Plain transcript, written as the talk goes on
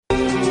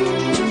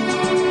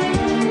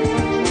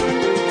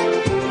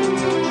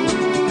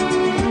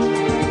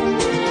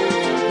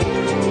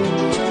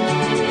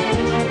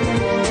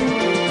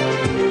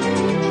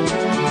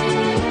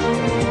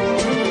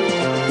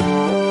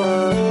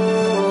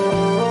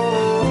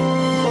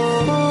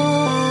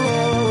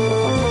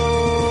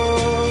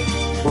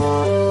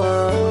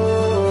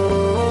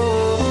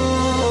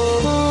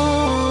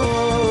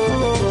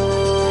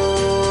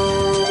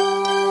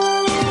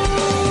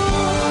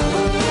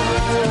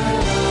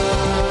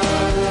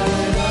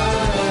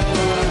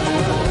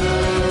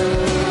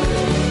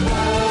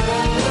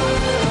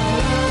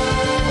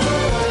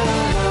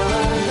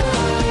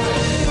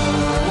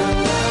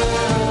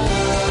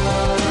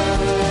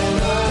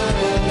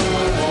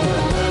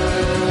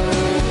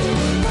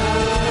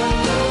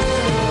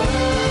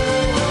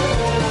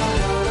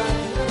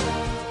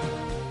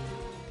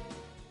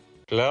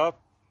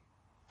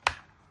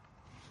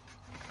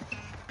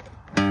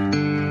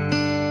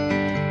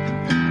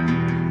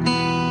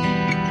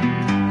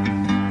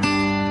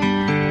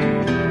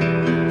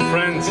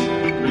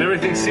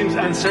seems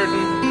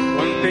uncertain,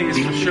 one thing is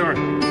for sure,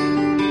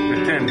 the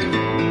Ten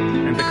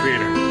and the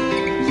Creator.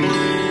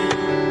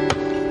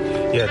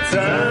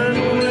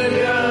 יצאנו אל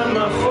ים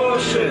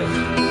החושך,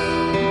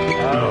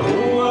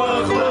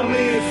 הרוח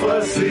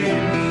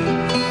במפרשים,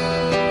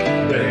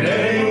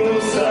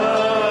 בינינו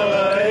שר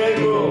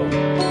האגו,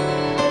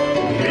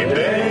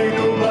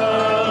 ליבנו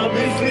בר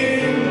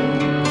בפנים,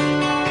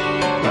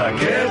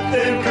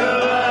 הקפטן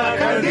קרא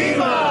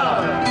קדימה,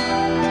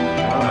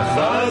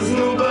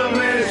 אחזנו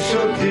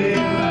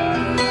במשוטים,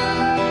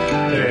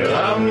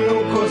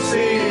 הרמנו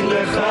כוסית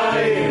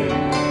לחיים,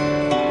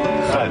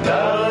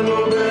 חתרנו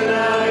בין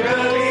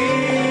הגלים,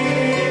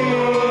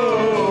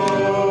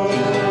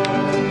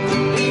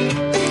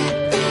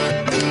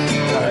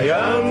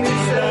 הים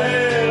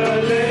נסתער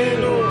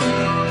עלינו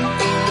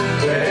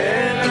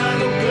ואין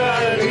לנו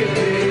כלל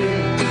גיטים,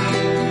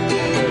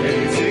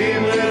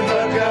 עצים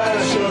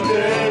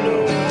לבקשותינו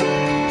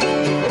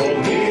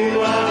הורגים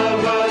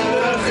אהבת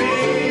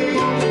אחים,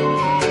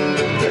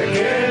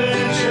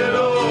 וקרן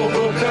שלא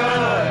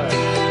בוקעת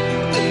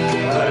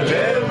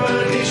הלב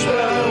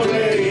הנשבר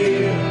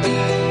מאיר,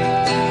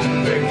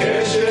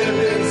 וקשת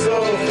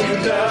אינסוף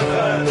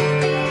מתחת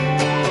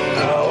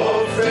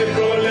האופק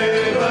עולה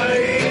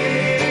בעיר.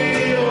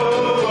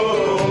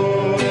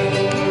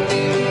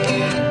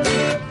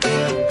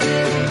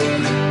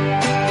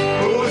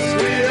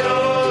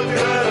 וספינות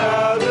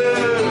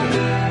קלאבר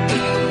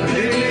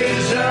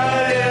בלי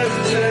שייך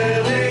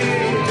צרי,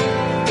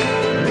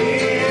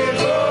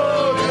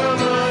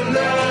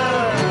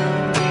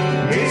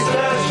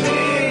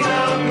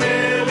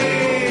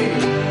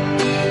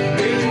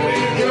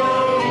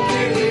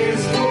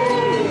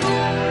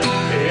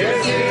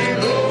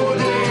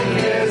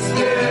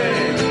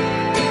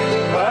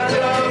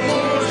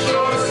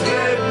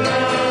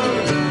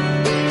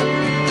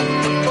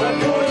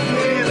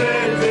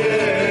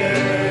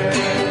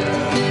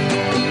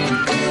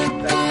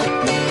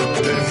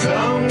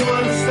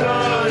 Someone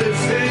started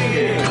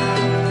singing,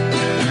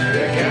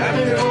 the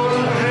captain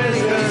all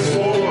hands and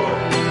swore,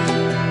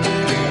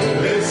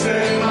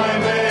 listen my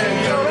men,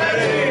 you're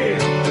ready,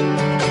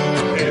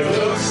 it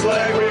looks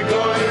like we're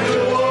going to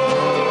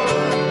war,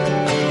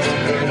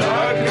 the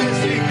darkness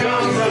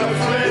becomes our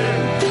friend,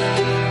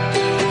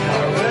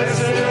 our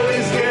vessel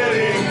is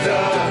getting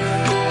tough,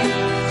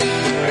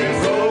 and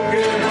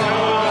broken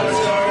hearts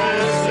are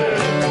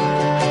answered,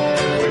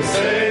 we're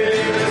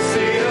sailing the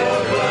sea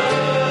of love.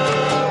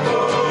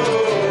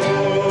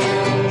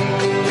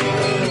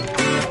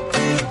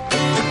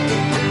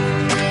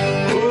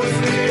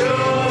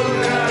 וספינות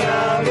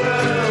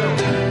קלאבר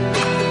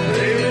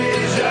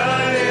בלי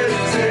שייך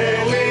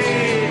צרי,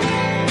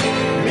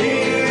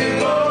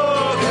 מפה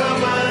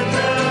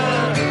כמנה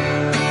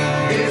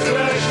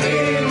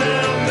מזרשי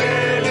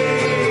נמלי,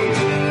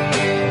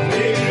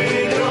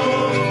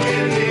 מפתאום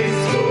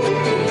כניסו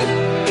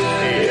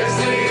יש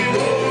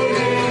ריבון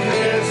עם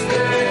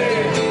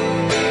הסתר,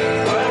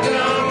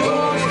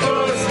 בתרבות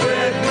כוס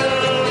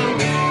וטנם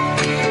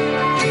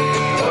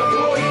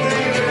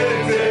בפוטי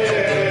וטר.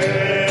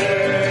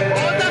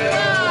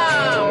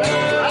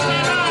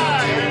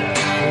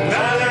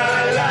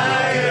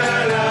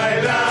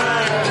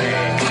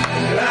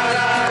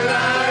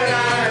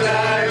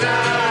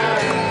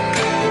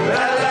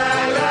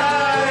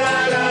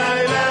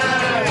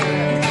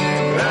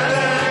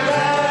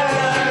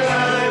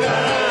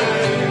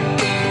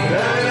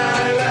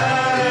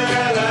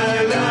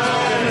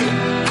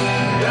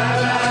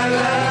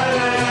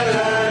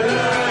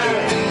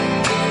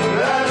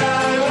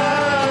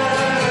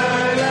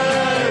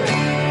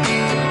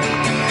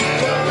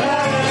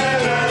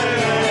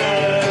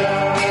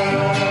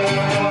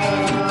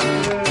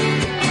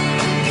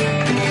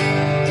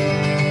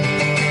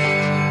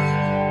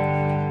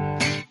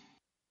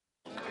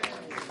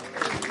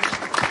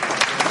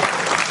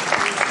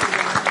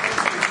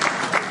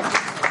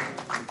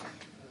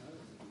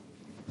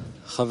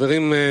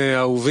 חברים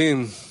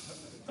אהובים,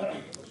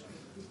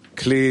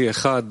 כלי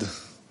אחד,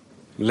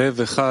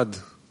 לב אחד.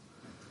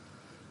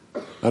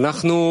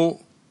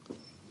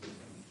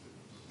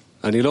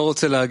 אני לא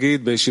רוצה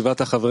להגיד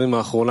בישיבת החברים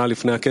האחרונה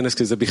לפני הכנס,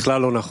 כי זה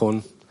בכלל לא נכון.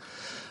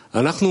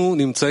 אנחנו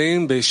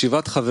נמצאים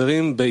בישיבת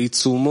חברים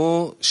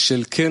בעיצומו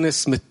של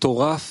כנס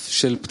מטורף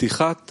של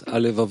פתיחת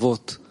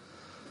הלבבות.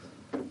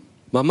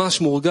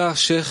 ממש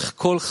מורגש איך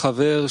כל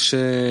חבר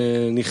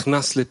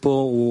שנכנס לפה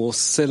הוא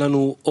עושה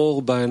לנו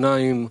אור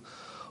בעיניים,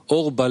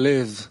 אור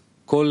בלב.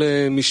 כל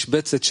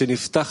משבצת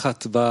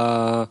שנפתחת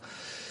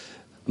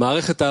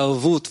במערכת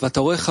הערבות ואתה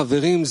רואה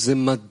חברים, זה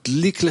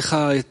מדליק לך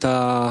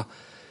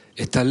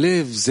את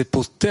הלב, זה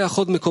פותח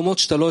עוד מקומות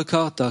שאתה לא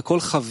הכרת. כל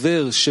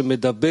חבר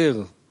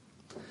שמדבר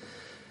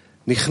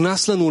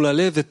נכנס לנו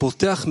ללב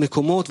ופותח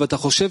מקומות, ואתה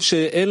חושב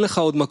שאין לך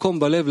עוד מקום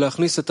בלב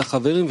להכניס את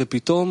החברים,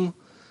 ופתאום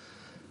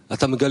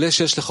אתה מגלה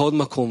שיש לך עוד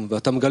מקום,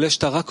 ואתה מגלה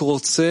שאתה רק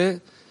רוצה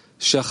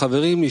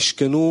שהחברים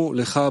ישכנו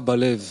לך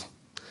בלב.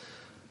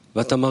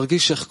 ואתה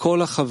מרגיש איך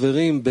כל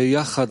החברים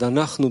ביחד,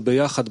 אנחנו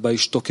ביחד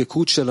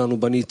בהשתוקקות שלנו,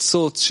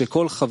 בניצוץ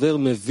שכל חבר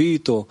מביא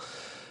איתו,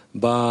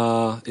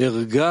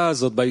 בערגה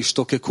הזאת,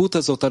 בהשתוקקות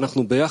הזאת,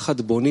 אנחנו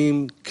ביחד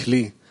בונים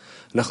כלי.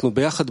 אנחנו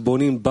ביחד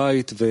בונים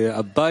בית,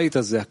 והבית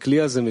הזה,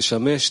 הכלי הזה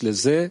משמש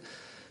לזה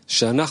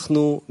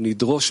שאנחנו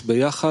נדרוש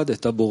ביחד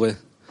את הבורא.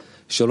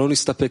 שלא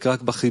נסתפק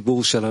רק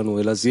בחיבור שלנו,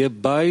 אלא זה יהיה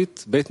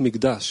בית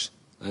מקדש,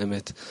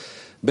 האמת.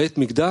 בית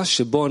מקדש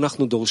שבו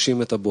אנחנו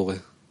דורשים את הבורא.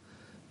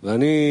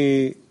 ואני,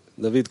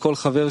 דוד, כל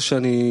חבר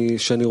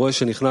שאני רואה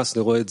שנכנס,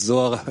 אני רואה את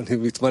זוהר, אני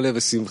מתמלא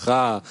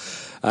בשמחה,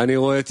 אני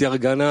רואה את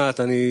ירגנת,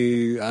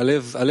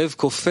 הלב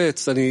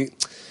קופץ,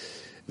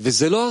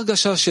 וזה לא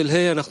הרגשה של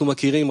אנחנו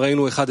מכירים,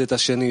 ראינו אחד את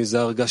השני,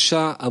 זה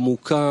הרגשה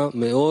עמוקה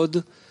מאוד,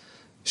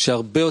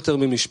 שהרבה יותר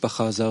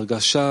ממשפחה, זה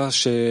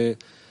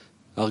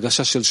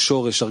הרגשה של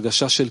שורש,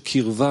 הרגשה של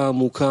קרבה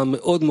עמוקה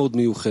מאוד מאוד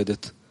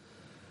מיוחדת.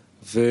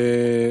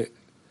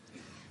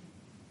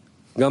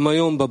 וגם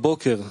היום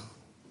בבוקר,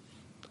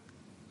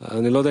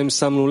 אני לא יודע אם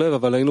שמנו לב,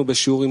 אבל היינו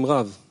בשיעור עם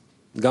רב.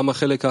 גם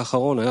החלק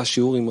האחרון היה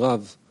שיעור עם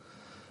רב.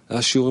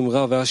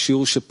 היה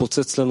שיעור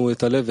שפוצץ לנו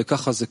את הלב,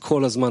 וככה זה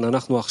כל הזמן.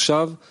 אנחנו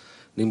עכשיו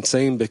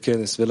נמצאים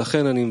בכנס,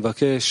 ולכן אני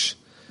מבקש,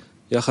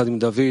 יחד עם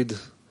דוד,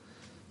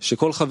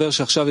 שכל חבר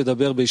שעכשיו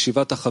ידבר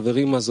בישיבת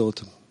החברים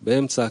הזאת,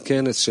 באמצע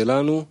הכנס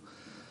שלנו,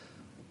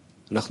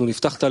 אנחנו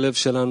נפתח את הלב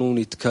שלנו,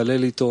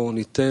 נתקלל איתו,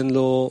 ניתן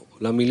לו,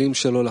 למילים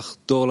שלו,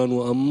 לחדור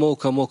לנו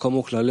עמוק עמוק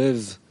עמוק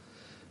ללב,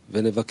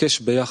 ונבקש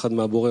ביחד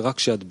מהבורא רק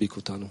שידביק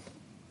אותנו.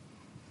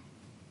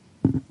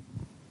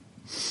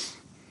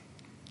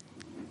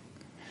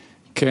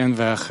 כן,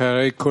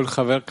 ואחרי כל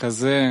חבר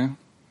כזה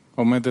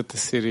עומדת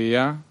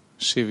הסירייה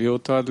שהביאו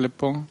אותו עד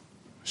לפה,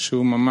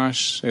 שהוא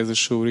ממש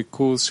איזשהו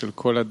ריכוז של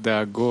כל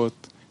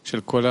הדאגות,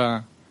 של כל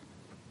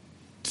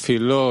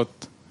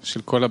התפילות,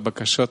 של כל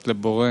הבקשות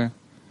לבורא,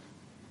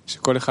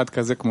 שכל אחד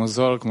כזה כמו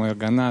זוהר, כמו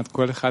ירגנת,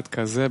 כל אחד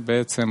כזה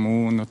בעצם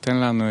הוא נותן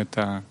לנו את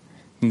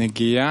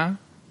הנגיעה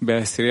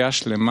בעשירייה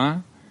שלמה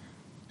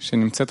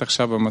שנמצאת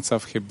עכשיו במצב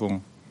חיבור.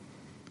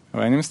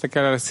 אבל אני מסתכל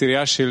על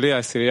הסירייה שלי,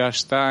 הסירייה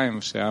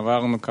 2,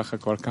 שעברנו ככה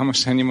כבר כמה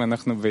שנים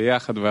אנחנו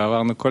ביחד,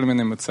 ועברנו כל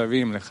מיני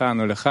מצבים לכאן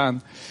או לכאן,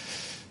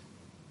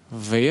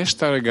 ויש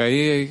את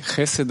הרגעי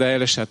חסד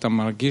האלה שאתה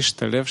מרגיש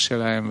את הלב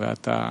שלהם,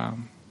 ואתה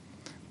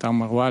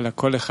אומר וואלה,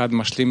 כל אחד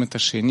משלים את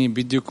השני,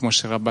 בדיוק כמו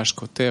שרבש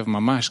כותב,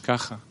 ממש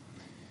ככה.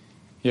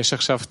 יש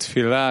עכשיו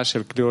תפילה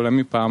של כלי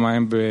עולמי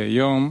פעמיים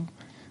ביום,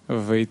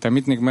 והיא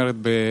תמיד נגמרת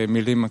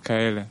במילים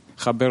כאלה,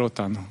 חבר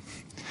אותנו.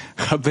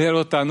 חבר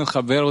אותנו,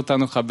 חבר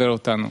אותנו, חבר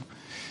אותנו.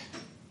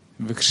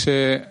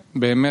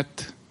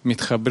 וכשבאמת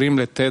מתחברים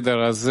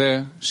לתדר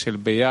הזה של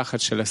ביחד,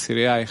 של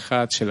הסירייה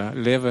אחד, של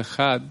הלב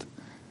אחד,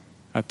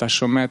 אתה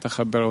שומע את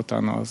החבר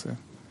אותנו הזה.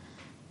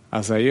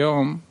 אז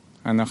היום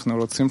אנחנו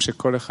רוצים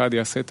שכל אחד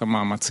יעשה את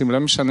המאמצים, לא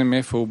משנה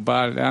מאיפה הוא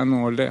בא, לאן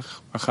הוא הולך,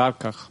 אחר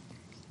כך.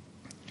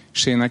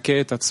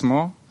 שינקה את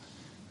עצמו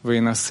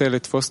וינסה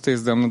לתפוס את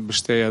ההזדמנות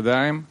בשתי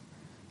ידיים,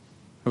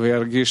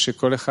 וירגיש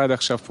שכל אחד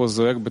עכשיו פה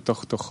זועק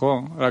בתוך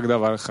תוכו, רק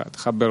דבר אחד,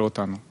 חבר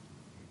אותנו.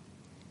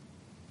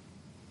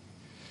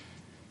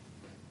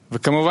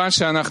 וכמובן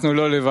שאנחנו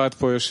לא לבד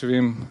פה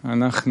יושבים,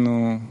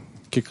 אנחנו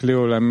ככלי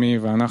עולמי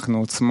ואנחנו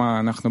עוצמה,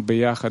 אנחנו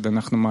ביחד,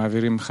 אנחנו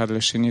מעבירים אחד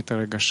לשני את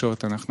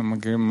הרגשות, אנחנו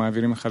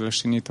מעבירים אחד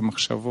לשני את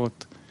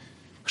המחשבות.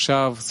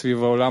 עכשיו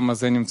סביב העולם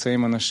הזה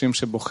נמצאים אנשים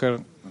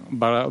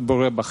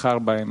שבורא בחר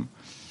בהם.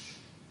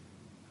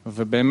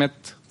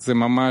 ובאמת זה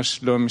ממש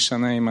לא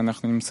משנה אם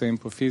אנחנו נמצאים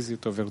פה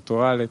פיזית או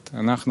וירטואלית,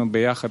 אנחנו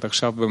ביחד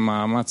עכשיו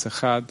במאמץ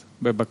אחד,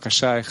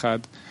 בבקשה אחד,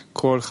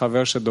 כל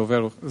חבר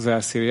שדובר, זה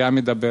הסירייה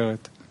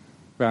מדברת,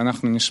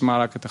 ואנחנו נשמע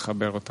רק את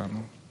החבר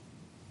אותנו.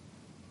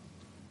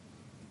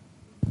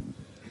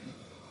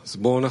 אז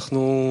בואו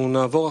אנחנו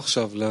נעבור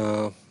עכשיו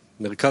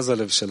למרכז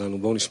הלב שלנו,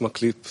 בואו נשמע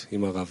קליפ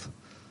עם הרב.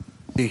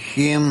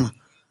 צריכים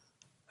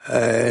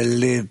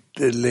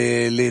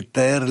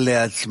לתאר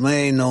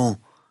לעצמנו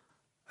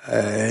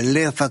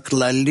לב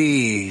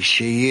הכללי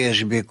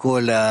שיש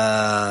בכל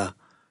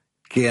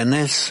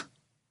הכנס,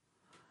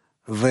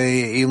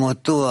 ועם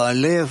אותו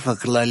הלב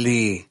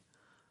הכללי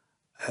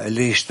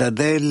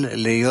להשתדל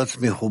להיות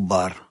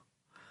מחובר.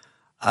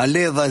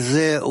 הלב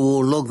הזה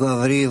הוא לא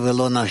גברי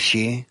ולא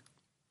נשי,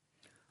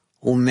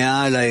 הוא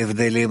מעל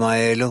ההבדלים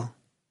האלו,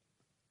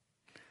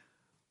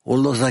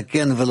 הוא לא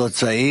זקן ולא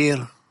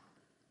צעיר,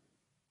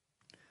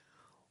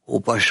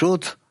 הוא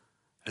פשוט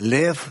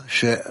לב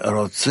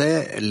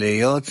שרוצה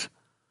להיות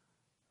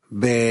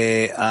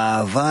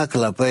באהבה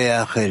כלפי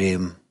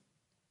האחרים,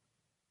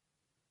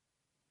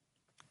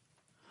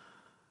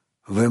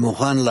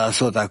 ומוכן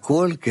לעשות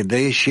הכל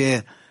כדי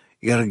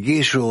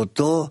שירגישו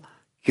אותו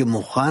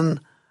כמוכן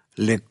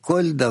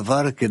לכל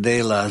דבר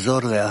כדי לעזור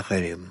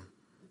לאחרים.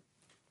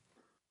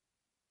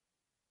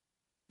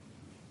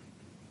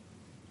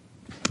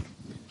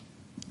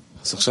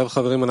 אז עכשיו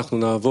חברים אנחנו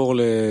נעבור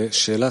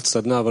לשאלת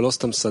סדנה, אבל לא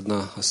סתם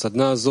סדנה.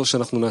 הסדנה הזו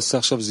שאנחנו נעשה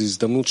עכשיו זו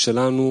הזדמנות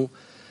שלנו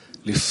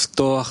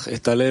לפתוח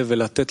את הלב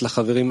ולתת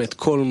לחברים את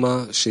כל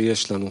מה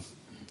שיש לנו.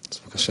 אז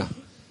בבקשה.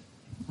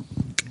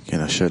 כן,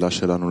 השאלה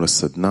שלנו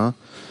לסדנה,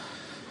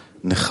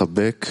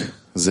 נחבק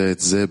זה את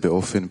זה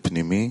באופן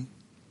פנימי,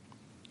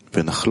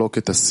 ונחלוק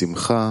את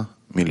השמחה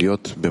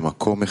מלהיות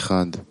במקום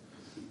אחד,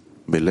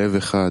 בלב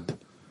אחד,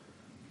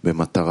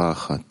 במטרה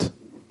אחת,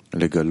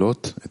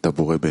 לגלות את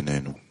הבורא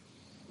בינינו.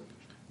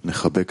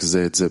 נחבק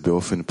זה את זה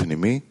באופן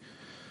פנימי,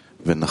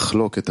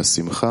 ונחלוק את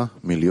השמחה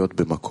מלהיות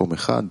במקום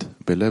אחד,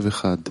 בלב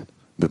אחד,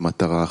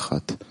 במטרה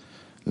אחת,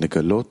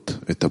 לגלות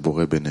את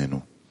הבורא בינינו.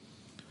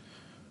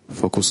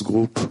 פוקוס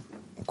גרופ,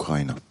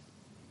 אוקראינה.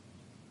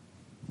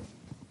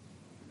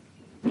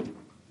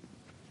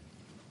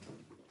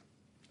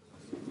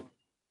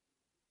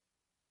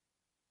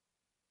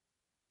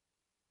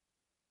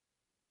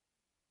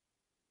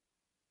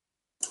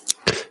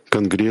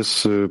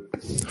 Конгресс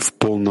в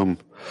полном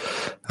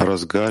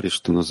разгаре,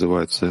 что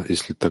называется,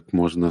 если так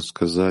можно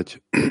сказать.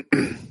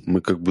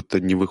 Мы как будто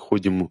не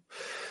выходим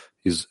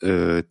из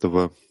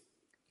этого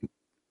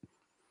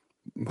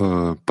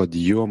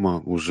подъема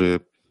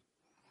уже,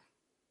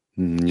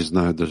 не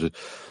знаю, даже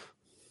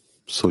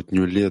 100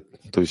 лет.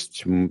 То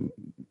есть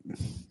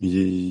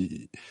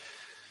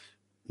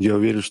я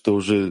уверен, что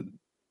уже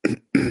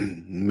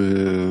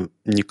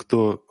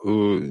никто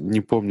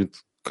не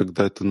помнит,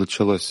 когда это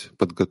началась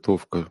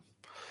подготовка,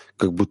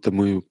 как будто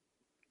мы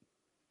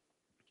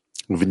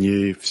в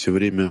ней все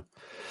время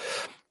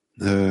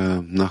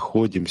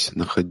находились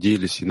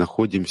и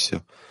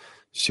находимся.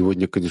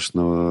 Сегодня,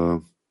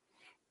 конечно,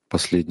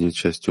 последняя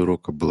часть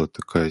урока была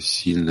такая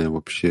сильная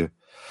вообще.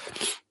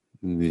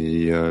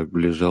 Я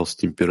лежал с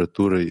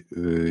температурой,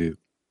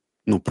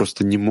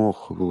 просто не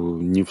мог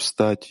не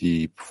встать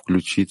и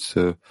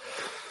включиться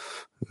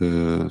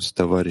с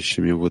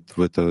товарищами вот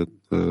в это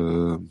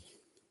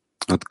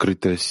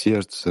открытое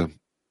сердце.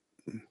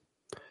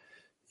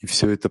 И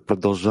все это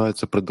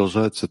продолжается,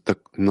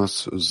 так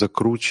нас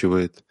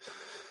закручивает.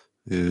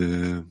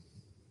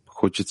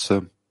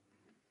 Хочется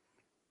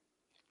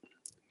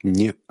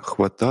не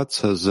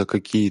хвататься за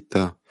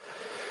какие-то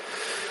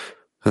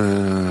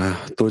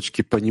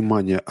точки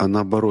понимания, а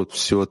наоборот,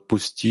 все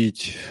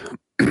отпустить.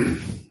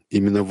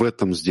 Именно в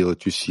этом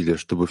сделать усилия,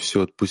 чтобы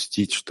все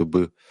отпустить,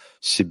 чтобы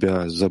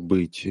себя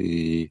забыть,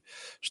 и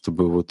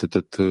чтобы вот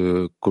этот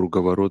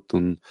круговорот,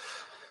 он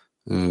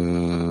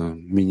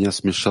меня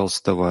смешал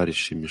с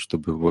товарищами,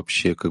 чтобы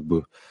вообще как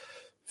бы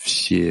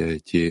все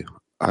эти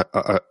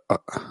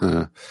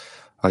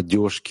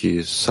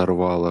одежки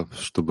сорвало,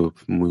 чтобы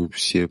мы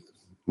все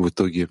в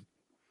итоге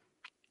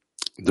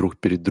друг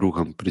перед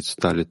другом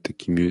предстали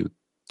такими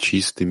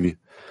чистыми,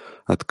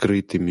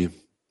 открытыми,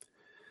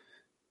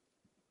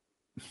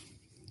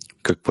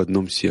 как в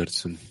одном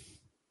сердце.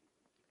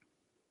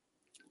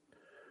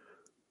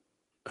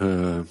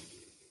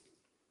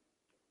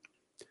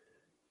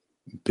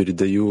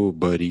 Передаю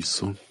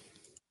Борису.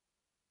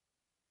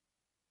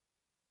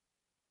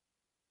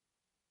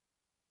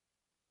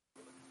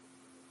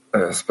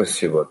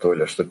 Спасибо,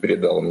 Толя, что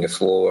передал мне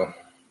слово.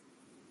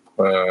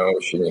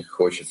 Очень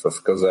хочется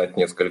сказать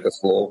несколько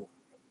слов.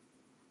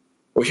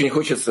 Очень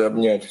хочется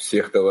обнять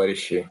всех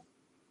товарищей.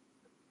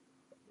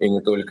 И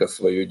не только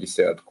свою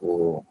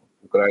десятку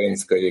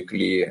украинской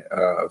икли,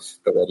 а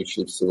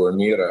товарищей всего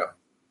мира.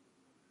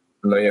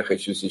 Но я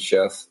хочу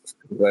сейчас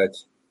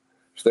сказать,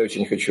 что я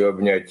очень хочу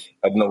обнять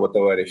одного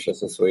товарища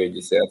со своей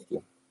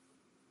десятки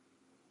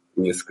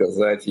и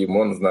сказать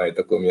ему, он знает,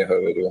 о ком я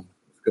говорю,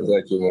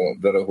 сказать ему: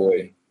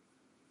 дорогой,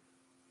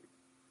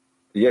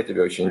 я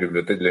тебя очень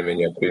люблю, ты для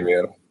меня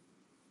пример.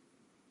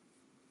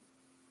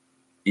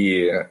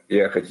 И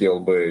я хотел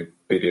бы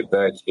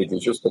передать эти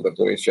чувства,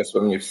 которые сейчас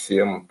во мне,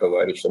 всем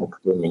товарищам,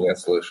 кто меня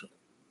слышит.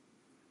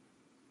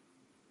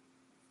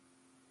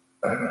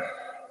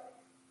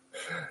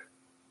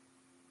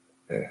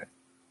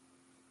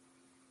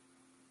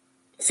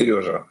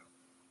 Сережа,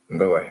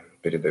 давай,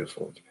 передаю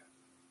слово тебе.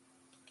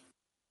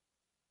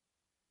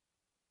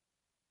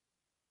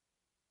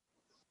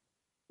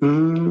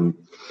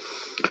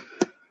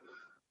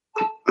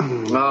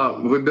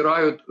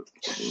 Выбирают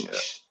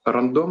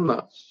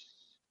рандомно.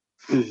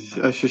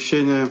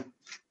 Ощущение,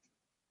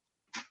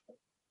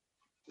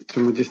 что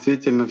мы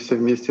действительно все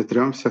вместе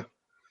трёмся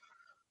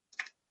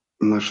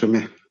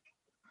нашими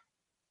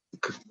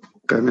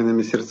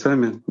каменными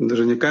сердцами.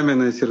 Даже не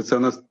каменные сердца, у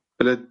нас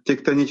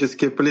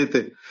тектонические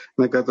плиты,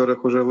 на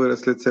которых уже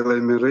выросли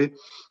целые миры,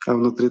 а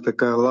внутри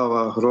такая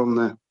лава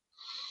огромная,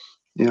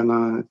 и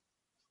она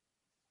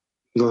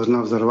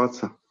должна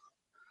взорваться,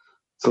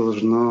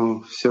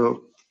 должно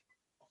все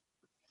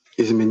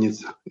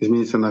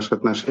измениться наше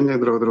отношение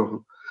друг к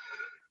другу.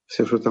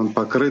 Все, что там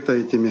покрыто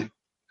этими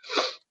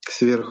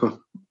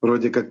сверху,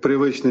 вроде как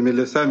привычными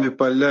лесами,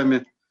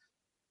 полями,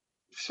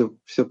 все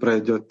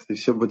пройдет, и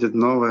все будет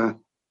новое,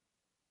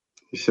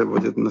 и все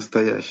будет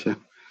настоящее.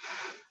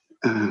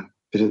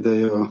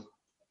 Передаю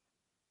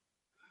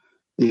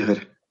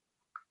Игорь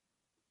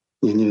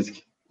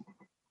Ненецкий.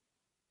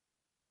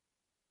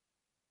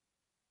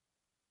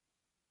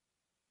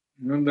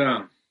 Ну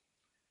да,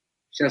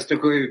 сейчас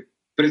такой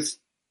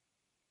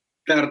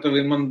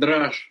предстартовый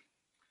мандраж.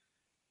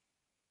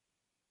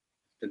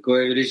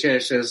 Такое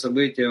величайшее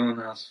событие у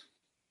нас.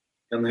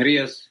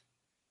 Конгресс.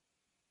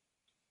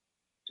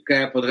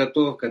 Такая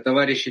подготовка.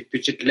 Товарищи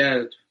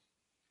впечатляют.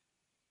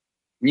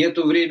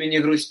 Нету времени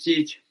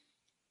грустить.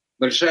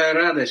 Большая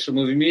радость, что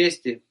мы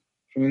вместе,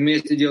 что мы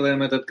вместе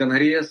делаем этот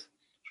конгресс,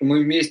 что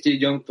мы вместе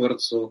идем к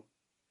Творцу.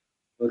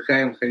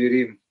 Лахаем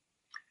Хаверим.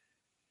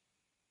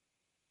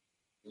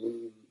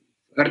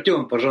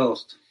 Артем,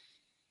 пожалуйста.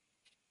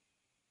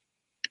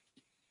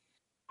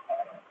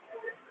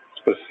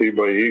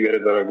 Спасибо, Игорь,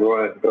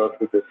 дорогой.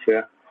 Здравствуйте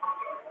все.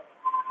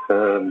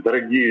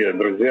 Дорогие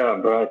друзья,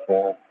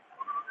 братья,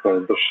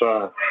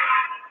 душа,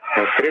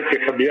 в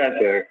крепких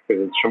объятиях.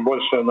 Чем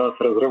больше нас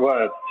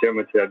разрывает, тем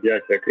эти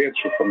объятия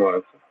крепче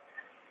становятся.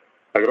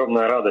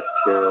 Огромная радость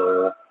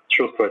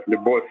чувствовать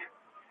любовь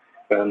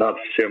над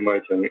всем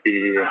этим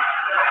и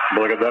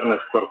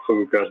благодарность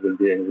Творцу каждый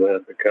день за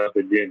это,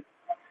 каждый день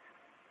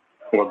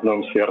в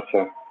одном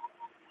сердце.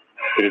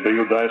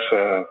 Передаю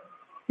дальше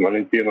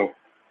Валентину.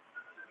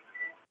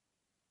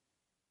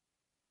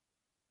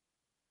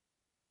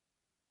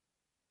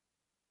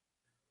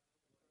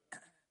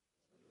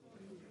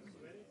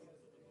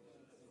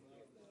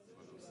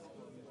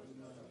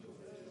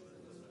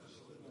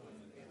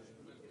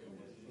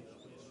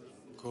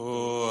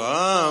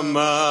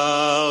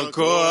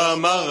 כה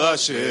אמר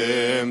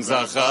השם,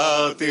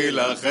 זכרתי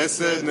לך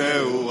חסד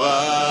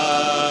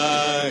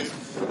נעורייך,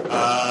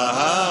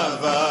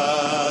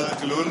 אהבת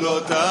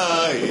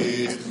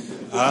כלולותייך,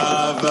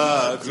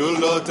 אהבת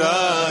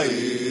כלולותייך.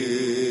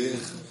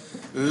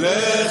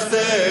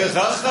 לכתך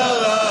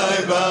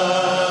אחריי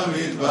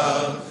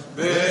במדבר,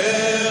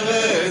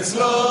 בארץ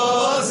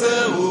לא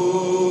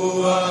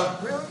זרוע.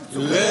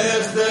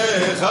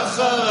 לכתך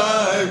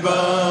אחריי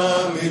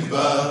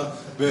במדבר,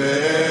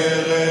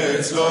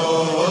 בארץ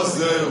לא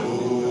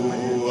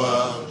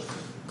זרוע.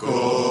 כה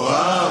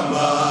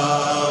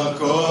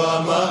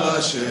אמר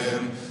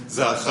השם,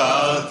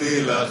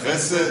 זכרתי לך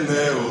חסד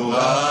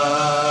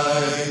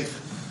נעורייך,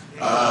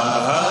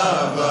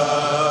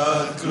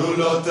 אהבת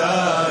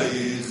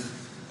כלולותייך,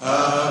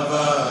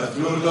 אהבת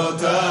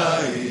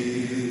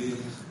כלולותייך.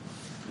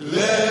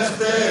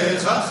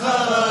 לכתך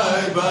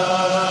אחריי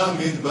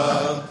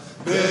במדבר,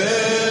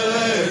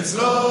 בארץ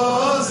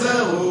לא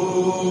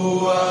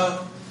זרוע.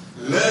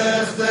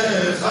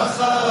 לכתך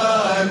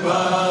אחריי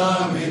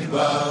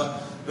במדבר,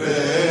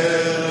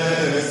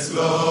 בארץ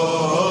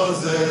לא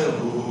זרוע.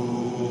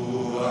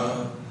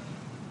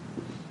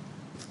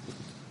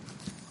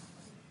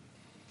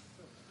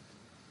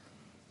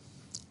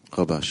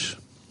 רבש.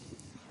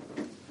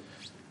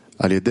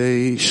 על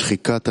ידי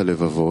שחיקת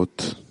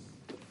הלבבות,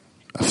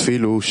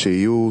 אפילו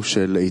שיהיו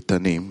של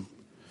איתנים,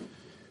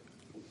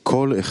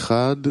 כל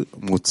אחד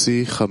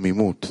מוציא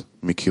חמימות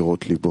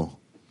מקירות ליבו.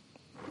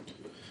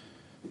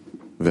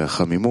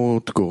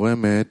 והחמימות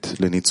גורמת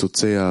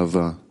לניצוצי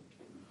אהבה,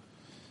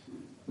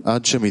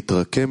 עד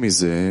שמתרקם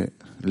מזה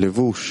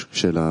לבוש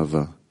של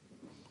אהבה.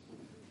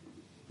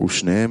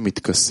 ושניהם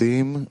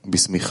מתכסים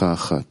בשמיכה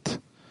אחת.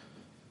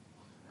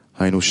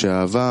 היינו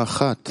שהאהבה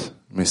אחת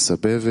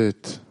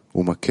מסבבת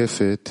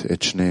ומקפת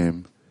את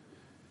שניהם.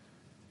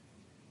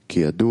 כי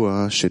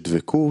ידוע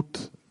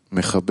שדבקות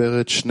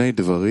מחברת שני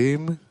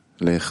דברים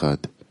לאחד.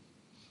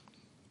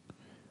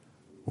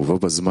 ובו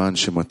בזמן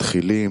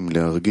שמתחילים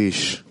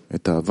להרגיש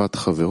את אהבת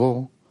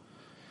חברו,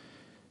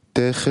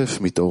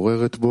 תכף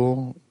מתעוררת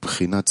בו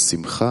בחינת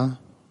שמחה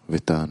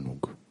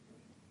ותענוג.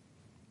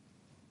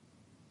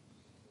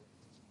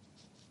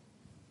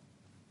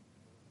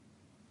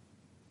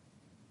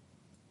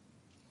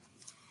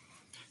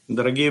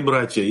 Дорогие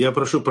братья, я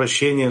прошу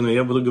прощения, но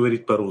я буду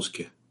говорить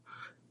по-русски.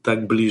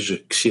 Так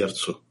ближе к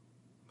сердцу.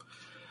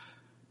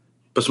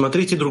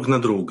 Посмотрите друг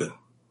на друга.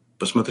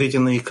 Посмотрите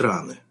на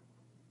экраны.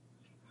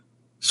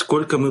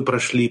 Сколько мы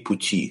прошли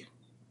пути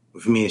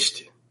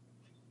вместе.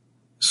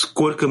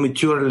 Сколько мы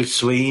терлись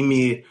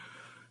своими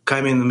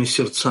каменными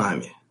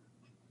сердцами.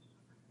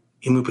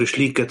 И мы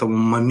пришли к этому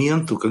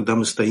моменту, когда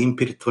мы стоим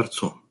перед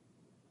Творцом.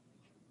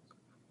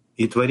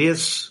 И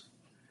Творец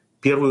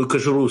первую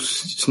кожуру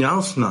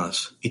снял с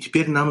нас, и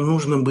теперь нам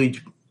нужно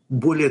быть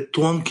более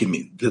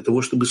тонкими для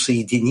того, чтобы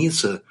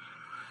соединиться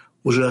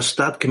уже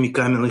остатками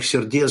каменных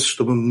сердец,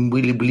 чтобы мы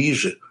были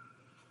ближе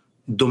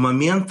до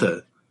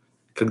момента,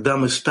 когда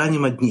мы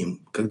станем одним,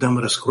 когда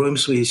мы раскроем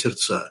свои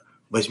сердца,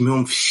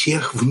 возьмем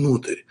всех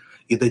внутрь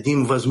и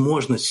дадим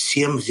возможность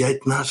всем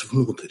взять нас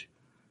внутрь.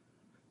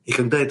 И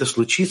когда это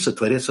случится,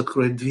 Творец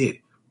откроет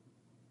дверь.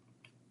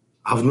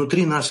 А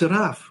внутри нас и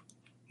Рав.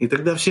 И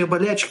тогда все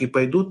болячки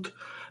пойдут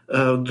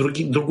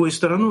другой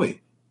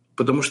стороной,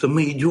 потому что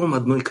мы идем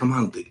одной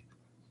командой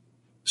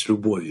с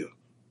любовью.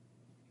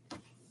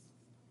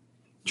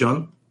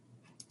 Джон?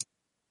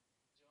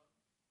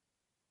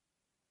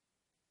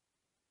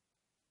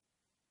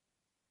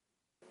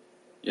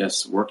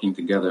 Yes, working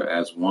together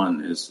as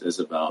one is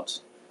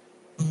about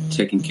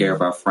taking care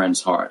of our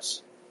friends'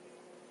 hearts.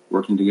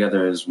 Working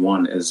together as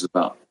one is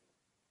about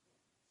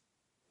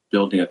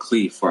building a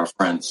cleave for our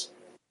friends.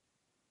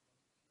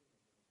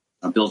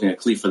 Building a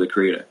cleave for the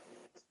Creator.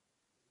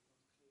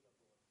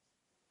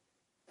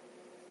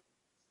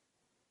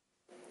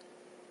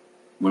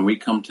 When we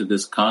come to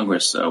this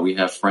Congress, we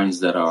have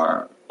friends that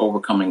are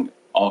overcoming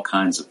all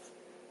kinds of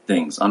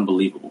things,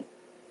 unbelievable.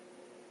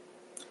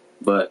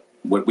 But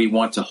what we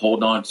want to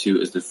hold on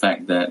to is the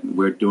fact that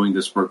we're doing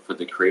this work for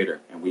the Creator,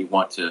 and we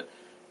want to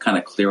kind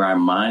of clear our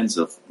minds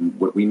of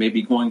what we may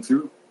be going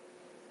through,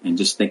 and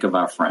just think of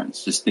our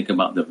friends. Just think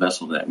about the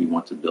vessel that we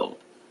want to build.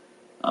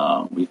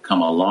 We've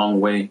come a long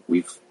way.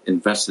 We've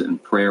invested in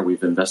prayer.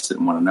 We've invested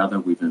in one another.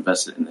 We've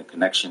invested in the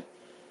connection.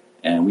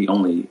 And we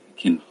only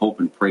can hope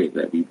and pray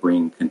that we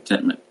bring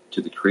contentment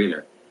to the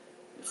Creator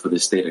for the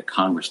state of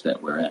Congress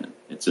that we're in.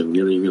 It's a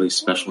really, really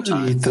special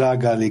time. E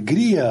traga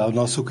alegria ao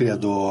nosso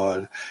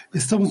Criador.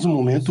 Estamos num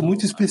momento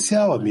muito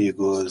especial,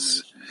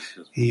 amigos.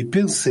 E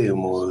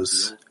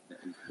pensemos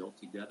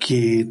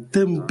que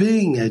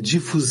também a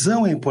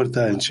difusão é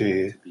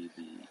importante.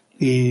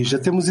 E já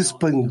temos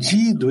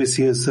expandido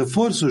esse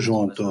esforço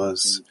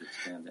juntos.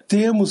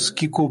 Temos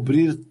que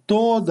cobrir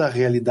toda a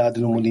realidade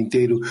no mundo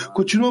inteiro.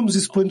 Continuamos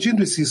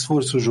expandindo esse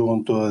esforço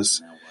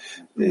juntos.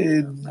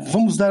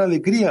 Vamos dar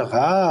alegria a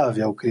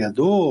Rav, ao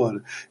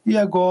Criador. E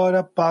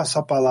agora passo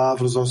a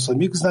palavra aos nossos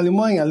amigos na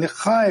Alemanha.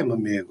 Lechaim,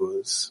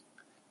 amigos.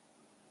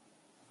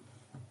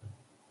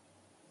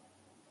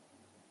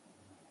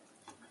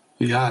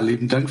 Ja,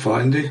 lieben Dank,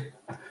 Freunde.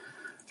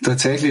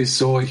 Tatsächlich ist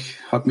so, ich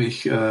habe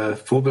mich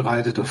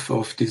vorbereitet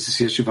auf dieses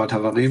Yeshivat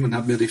Havarim und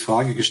habe mir die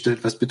Frage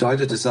gestellt, was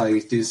bedeutet das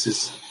eigentlich,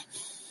 dieses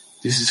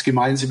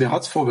gemeinsame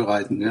Herz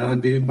vorbereiten? Ja,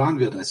 und wie machen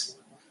wir das?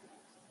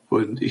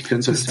 Und ich kann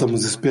es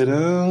Estamos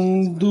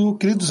esperando,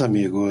 queridos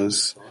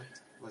amigos.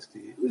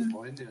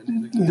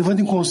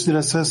 Levando em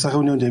consideração essa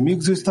reunião de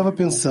amigos, eu estava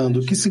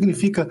pensando o que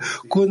significa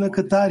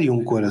conectar em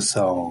um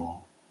coração.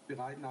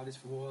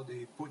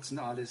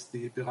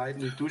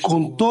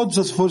 Com todas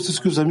as forças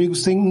que os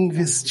amigos têm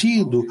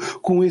investido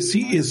com esse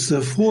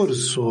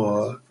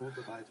esforço.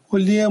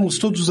 Olhemos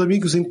todos os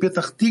amigos em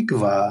Petah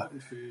Tikva.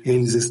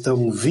 Eles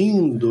estão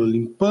vindo,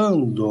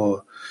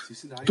 limpando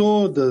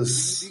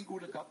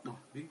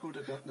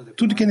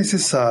tudo que é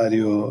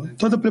necessário,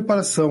 toda a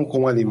preparação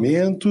com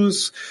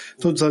alimentos.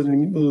 Todos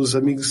os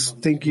amigos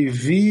têm que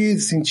vir,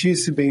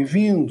 sentir-se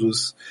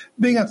bem-vindos,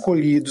 bem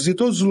acolhidos em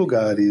todos os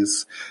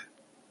lugares.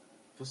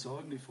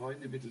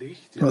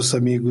 Nossos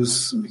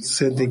amigos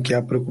sentem que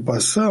há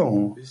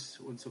preocupação,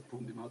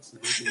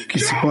 que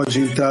se pode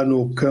entrar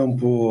no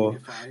campo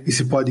e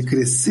se pode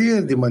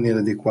crescer de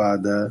maneira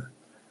adequada.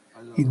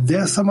 E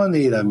dessa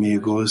maneira,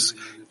 amigos,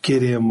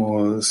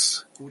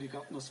 queremos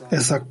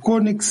essa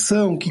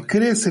conexão que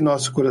cresça em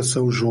nosso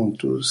coração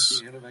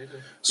juntos.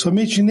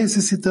 Somente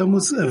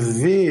necessitamos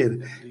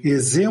ver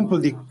exemplo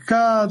de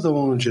cada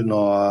um de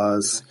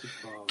nós,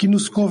 que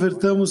nos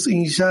convertamos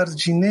em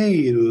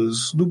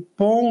jardineiros do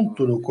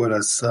ponto no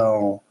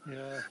coração.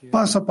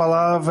 Passo a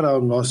palavra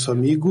ao nosso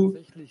amigo.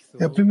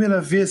 É a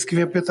primeira vez que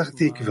vem a Petah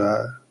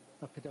Tikva.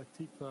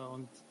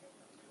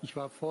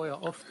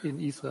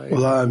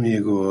 Olá,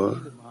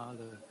 amigo.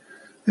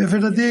 É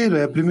verdadeiro,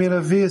 é a primeira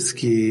vez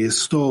que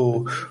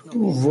estou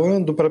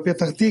voando para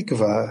Petah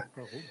Tikva.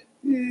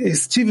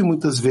 Estive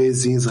muitas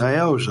vezes em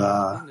Israel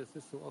já,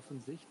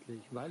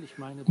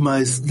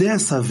 mas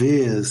dessa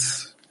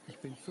vez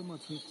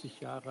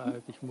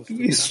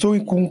estou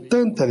com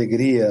tanta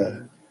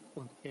alegria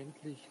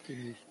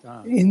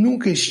e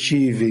nunca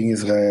estive em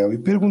Israel e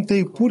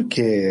perguntei por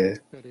quê.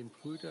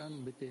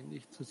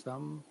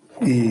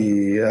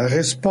 E a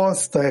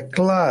resposta é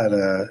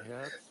clara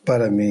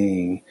para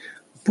mim,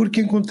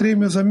 porque encontrei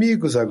meus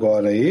amigos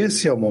agora.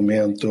 Esse é o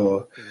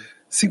momento.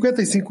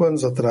 55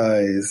 anos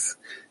atrás,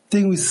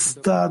 tenho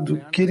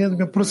estado querendo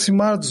me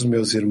aproximar dos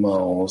meus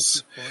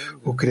irmãos.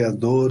 O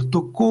Criador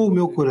tocou o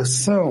meu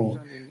coração.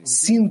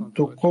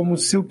 Sinto como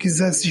se eu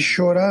quisesse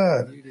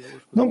chorar.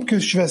 Não porque eu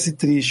estivesse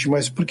triste,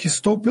 mas porque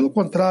estou, pelo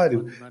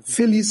contrário,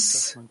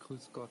 feliz.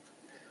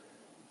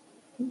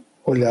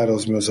 Olhar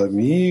aos meus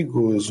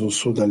amigos no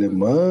sul da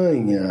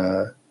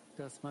Alemanha,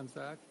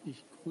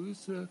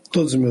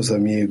 todos os meus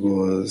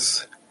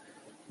amigos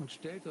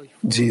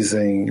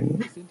dizem: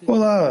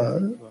 olá,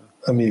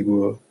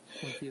 amigo,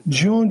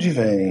 de onde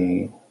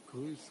vem?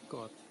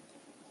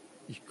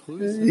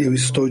 Eu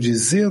estou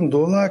dizendo: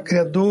 olá,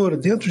 Criador,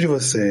 dentro de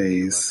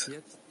vocês.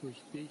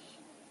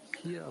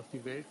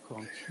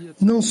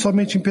 Não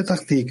somente em Petah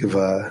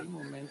Tikva.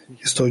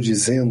 Estou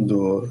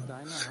dizendo,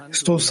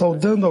 estou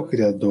saudando ao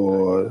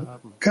Criador,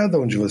 cada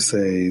um de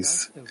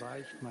vocês.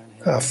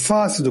 A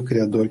face do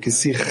Criador que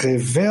se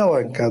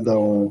revela em cada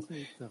um,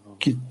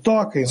 que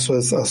toca em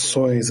suas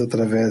ações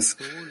através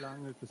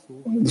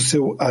do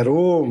seu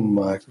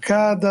aroma,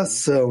 cada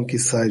ação que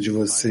sai de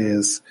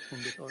vocês.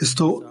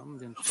 Estou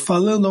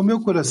falando ao meu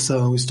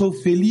coração, estou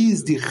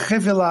feliz de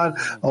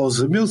revelar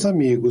aos meus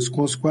amigos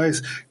com os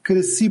quais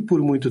cresci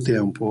por muito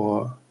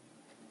tempo.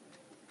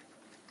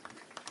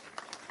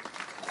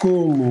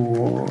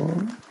 Como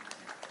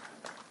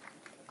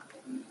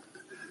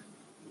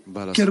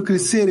quero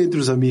crescer entre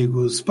os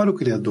amigos para o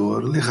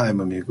Criador. Lechaim,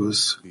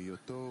 amigos.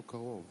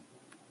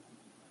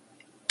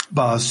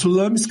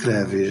 Basulam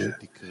escreve: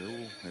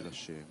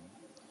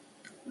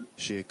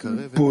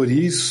 por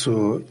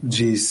isso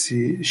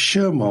disse,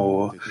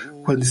 chama-o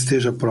quando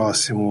esteja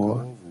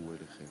próximo.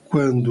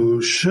 Quando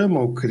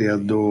chama o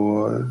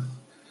Criador,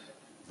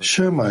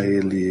 chama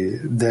ele,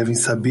 devem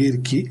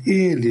saber que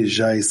ele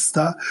já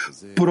está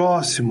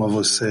próximo a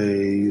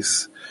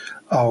vocês.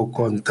 Ao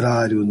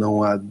contrário,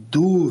 não há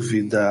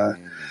dúvida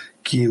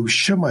que o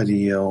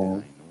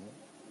chamariam.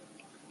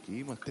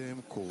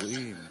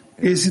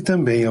 Esse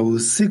também é o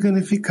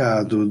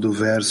significado do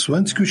verso.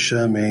 Antes que o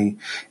chamem,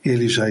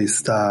 ele já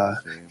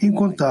está em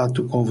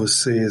contato com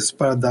vocês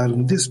para dar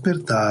um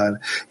despertar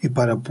e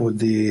para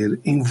poder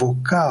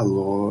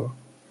invocá-lo.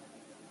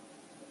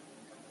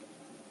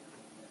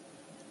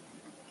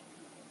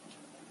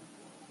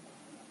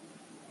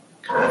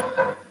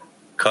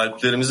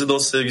 Kalplerimizi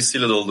dost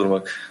sevgisiyle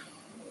doldurmak.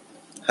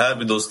 Her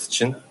bir dost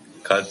için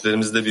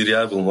kalplerimizde bir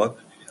yer bulmak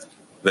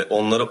ve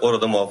onları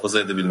orada muhafaza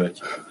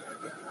edebilmek.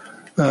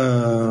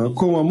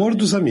 Com o amor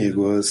dos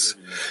amigos,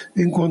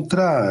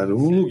 encontrar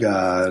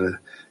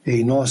lugar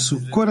em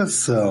nosso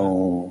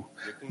coração,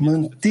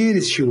 manter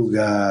este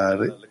lugar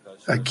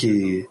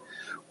aqui,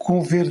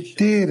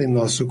 converter em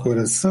nosso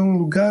coração um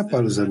lugar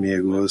para os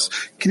amigos.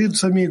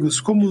 Queridos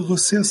amigos, como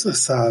vocês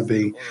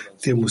sabem,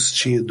 temos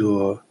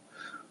tido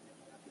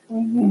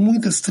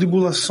muitas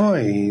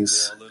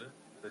tribulações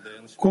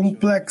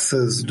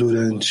complexas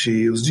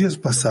durante os dias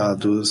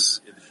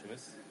passados.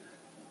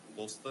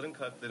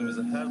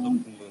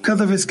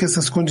 Cada vez que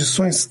essas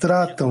condições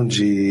tratam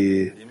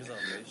de...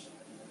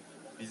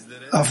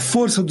 A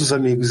força dos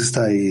amigos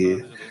está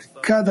aí.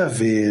 Cada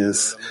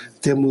vez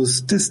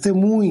temos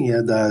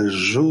testemunha da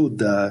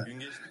ajuda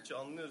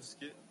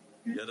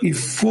e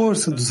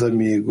força dos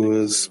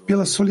amigos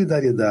pela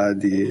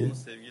solidariedade.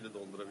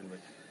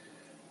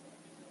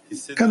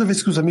 Cada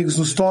vez que os amigos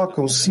nos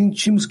tocam,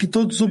 sentimos que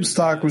todos os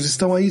obstáculos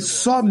estão aí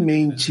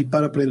somente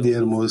para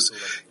aprendermos,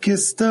 que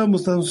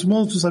estamos nas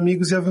mãos dos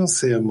amigos e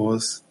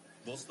avancemos.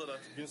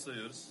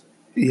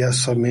 E é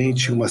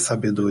somente uma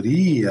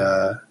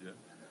sabedoria,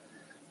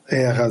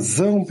 é a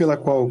razão pela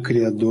qual o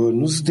Criador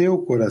nos deu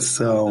o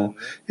coração,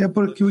 é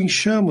porque o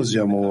enchamos de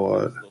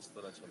amor.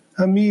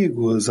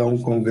 Amigos, há um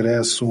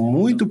congresso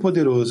muito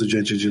poderoso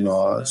diante de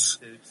nós.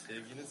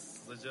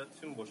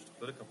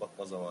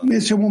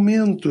 Este é o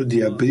momento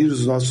de abrir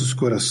os nossos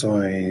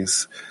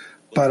corações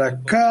para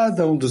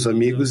cada um dos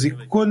amigos e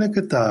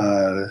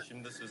conectar,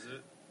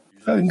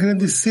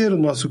 engrandecer o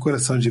nosso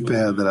coração de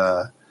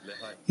pedra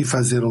e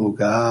fazer um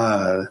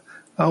lugar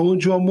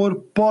onde o amor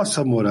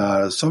possa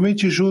morar.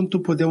 Somente junto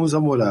podemos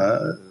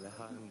morar.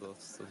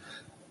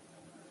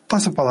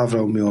 Passa a palavra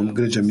ao meu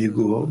grande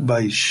amigo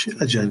Baish.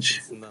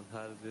 Adiante.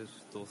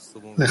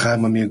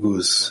 Lechaim,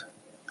 amigos.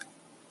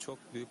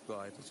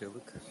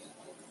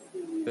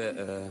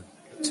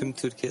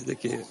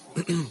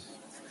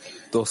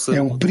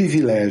 É um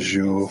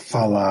privilégio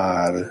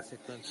falar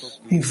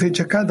em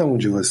frente a cada um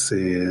de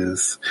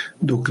vocês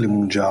do clima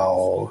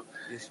mundial.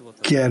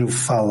 Quero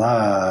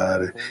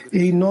falar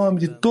em nome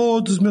de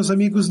todos os meus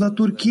amigos na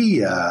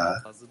Turquia.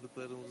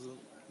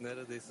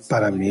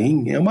 Para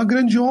mim, é uma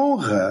grande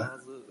honra.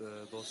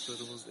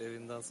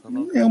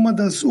 É uma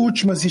das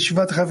últimas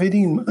Yeshivat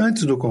Haverim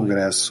antes do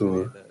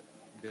Congresso.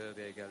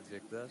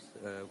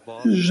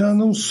 Já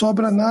não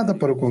sobra nada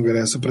para o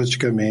Congresso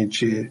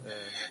praticamente.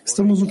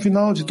 Estamos no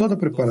final de toda a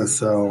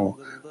preparação.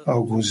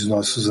 Alguns de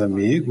nossos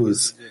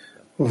amigos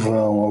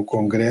vão ao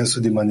Congresso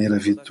de maneira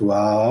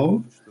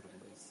virtual,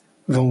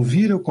 vão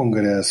vir ao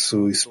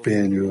Congresso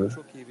Espelho,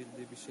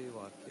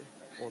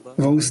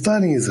 vão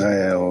estar em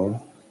Israel.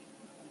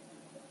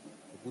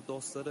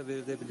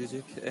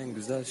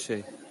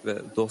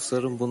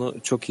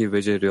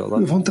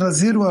 Vão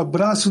trazer o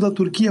abraço da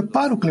Turquia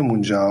para o clima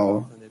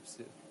mundial.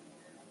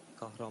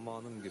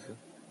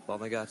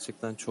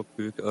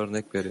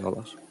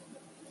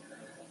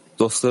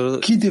 O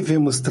que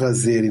devemos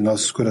trazer em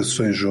nossos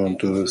corações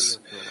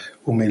juntos?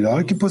 O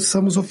melhor que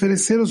possamos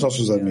oferecer aos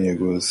nossos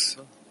amigos.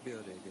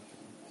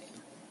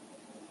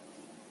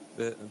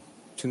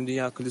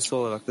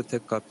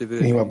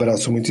 E um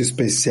abraço muito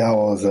especial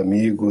aos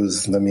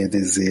amigos na minha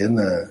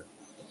dezena,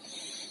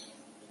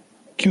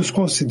 que os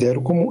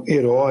considero como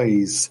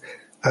heróis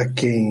a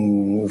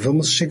quem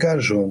vamos chegar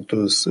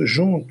juntos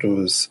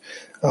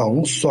a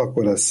um só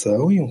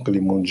coração e um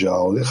clima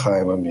mundial.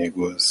 Lechaim,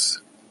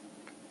 amigos.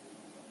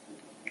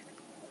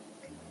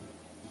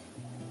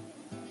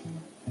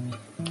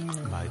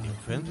 My dear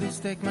friend,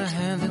 please take my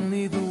hand and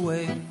lead the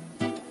way,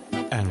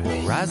 and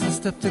we'll rise and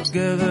step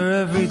together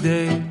every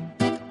day.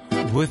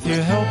 With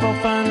your help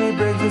I'll finally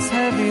break this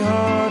heavy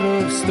heart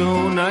of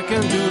stone. I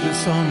can't do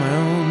this on my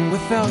own.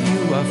 Without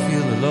you I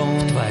feel alone.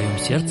 В твоем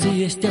сердце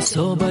есть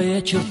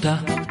особая черта,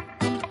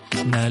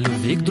 на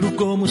любви к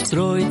другому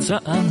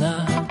строится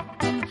она,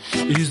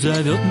 и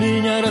зовет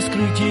меня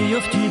раскрыть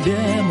ее в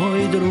тебе,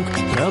 мой друг,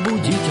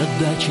 пробудить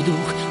отдачи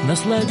дух,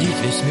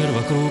 насладить весь мир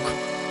вокруг.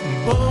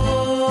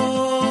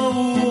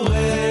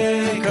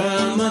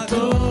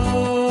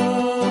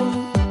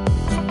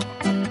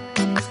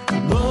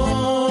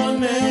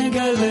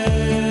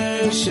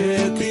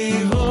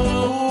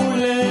 שתבואו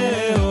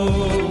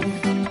לאור,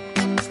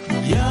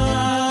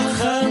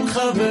 יחד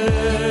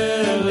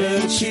נחבר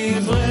את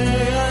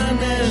שברי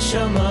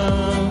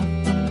הנשמה,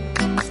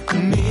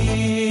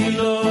 מי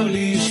לא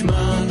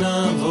לשמה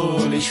נבוא.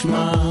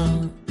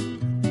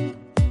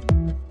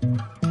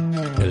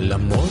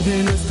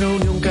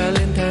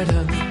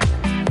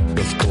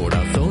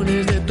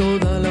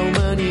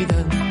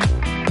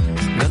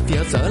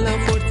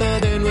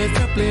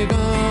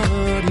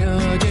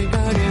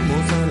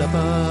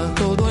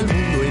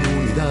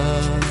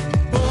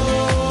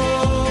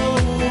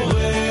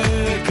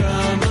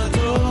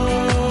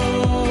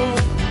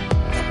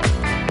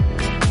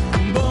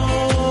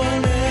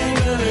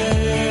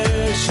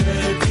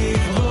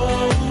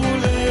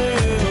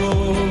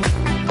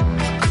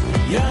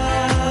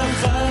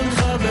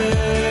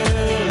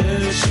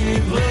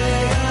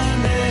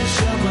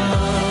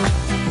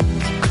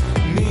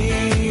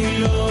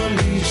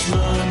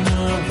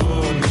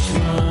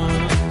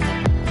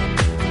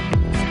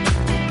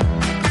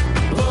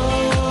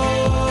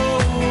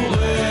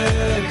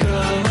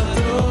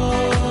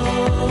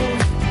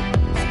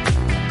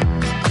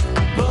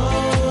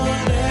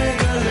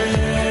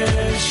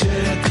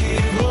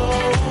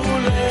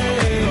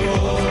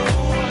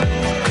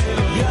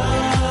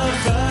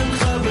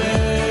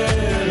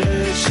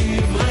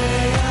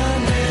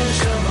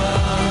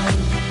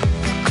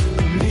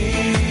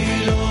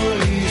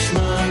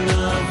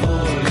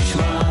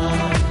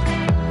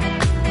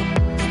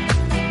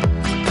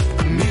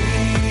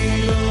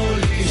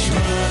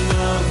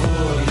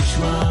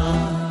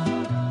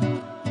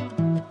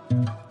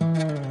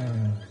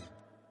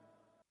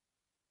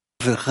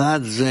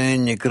 אחד זה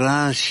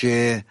נקרא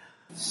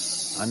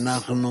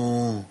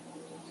שאנחנו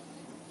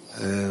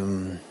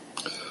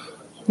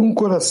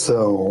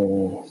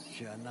coração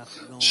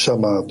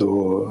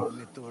chamado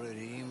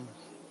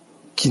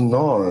que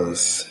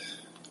nós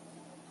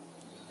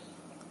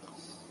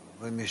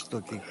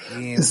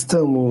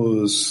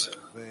estamos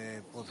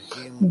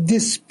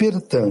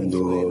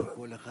despertando,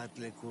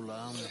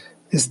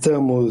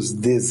 estamos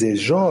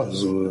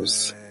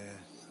desejosos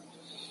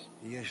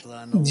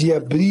de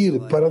abrir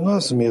para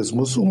nós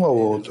mesmos um ao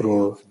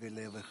outro.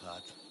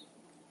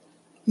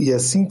 E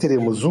assim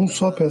teremos um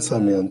só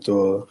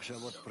pensamento.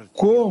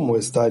 Como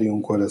estar em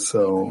um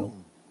coração?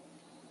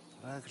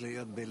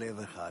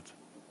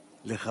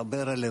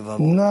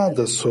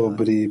 Nada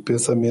sobre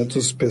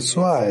pensamentos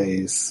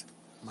pessoais.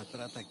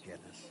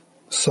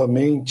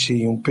 Somente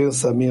em um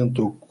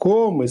pensamento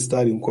como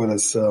estar em um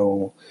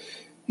coração.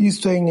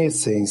 Isto é, em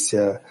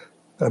essência,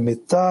 a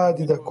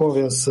metade da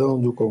convenção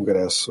do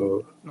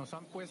Congresso.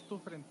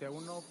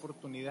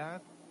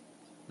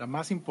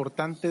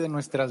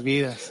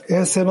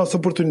 Essa é a nossa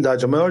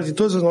oportunidade, a maior de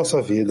todas a nossa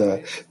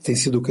vida. Tem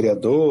sido o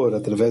Criador,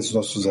 através dos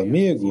nossos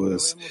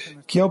amigos,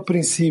 que ao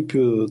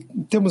princípio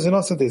temos em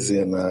nossa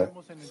dezena.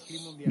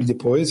 E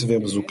depois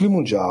vemos o clima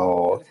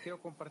mundial.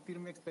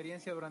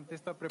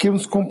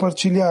 Queremos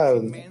compartilhar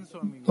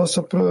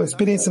nossa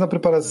experiência na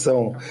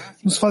preparação.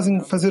 Nos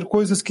fazem fazer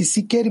coisas que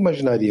sequer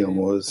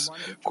imaginaríamos.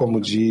 Como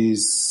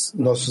diz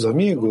nossos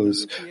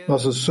amigos,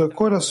 nossos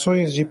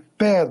corações de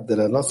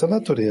pedra, nossa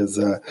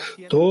natureza,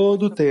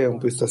 todo o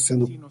tempo está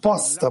sendo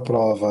posta à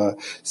prova.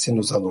 Se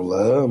nos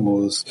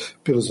anulamos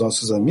pelos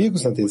nossos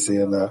amigos na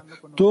dezena,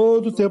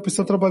 todo o tempo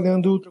estão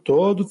trabalhando,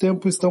 todo o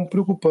tempo estão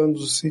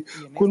preocupando-se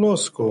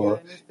conosco.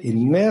 E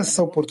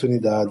nessa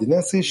oportunidade,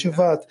 nessa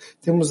Yeshivat,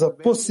 temos a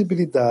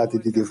possibilidade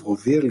de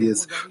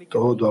devolver-lhes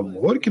todo o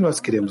amor que nós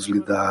queremos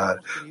lhe dar.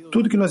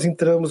 Tudo que nós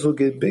entramos no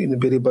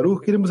Beri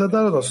Baruch, queremos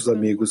dar aos nossos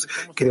amigos.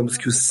 Queremos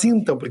que os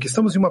sintam, porque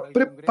estamos em uma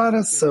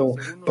preparação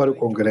para o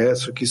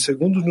Congresso, que,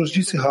 segundo nos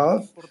disse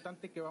Rav,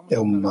 é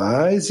o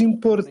mais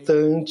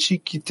importante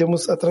que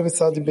temos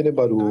atravessado em Beri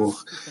Baruch.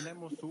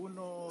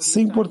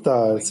 Sem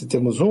importar se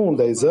temos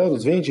 10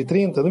 anos, 20,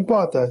 30, não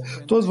importa.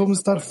 Todos vamos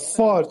estar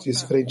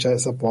fortes frente a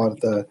essa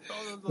porta.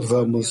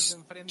 Vamos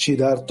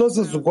tirar todas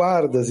as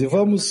guardas e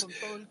vamos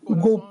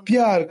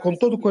golpear com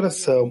todo o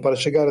coração para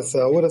chegar a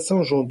essa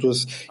oração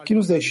juntos, que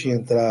nos deixe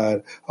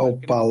entrar ao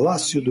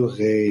Palácio do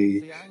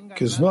Rei,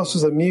 que os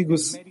nossos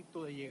amigos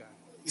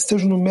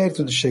estejam no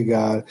mérito de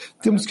chegar.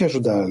 Temos que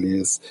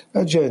ajudar-lhes.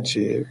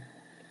 Adiante.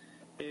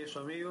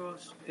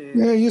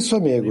 É isso,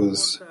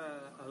 amigos.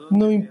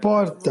 Não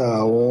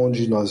importa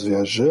onde nós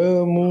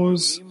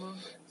viajamos,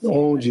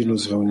 onde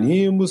nos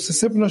reunimos,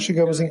 sempre nós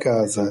chegamos em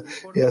casa.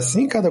 É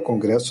assim cada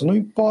congresso, não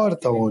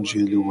importa onde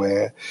ele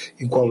é,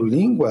 em qual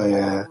língua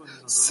é.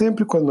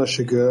 Sempre quando nós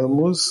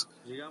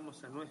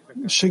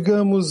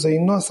chegamos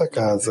em nossa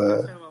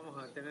casa.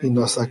 Em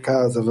nossa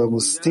casa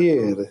vamos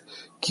ter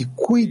que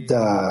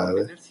cuidar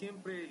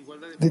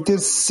de ter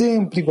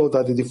sempre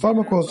igualdade de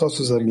forma com os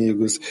nossos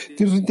amigos,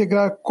 de nos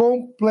integrar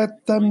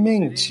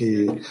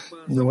completamente.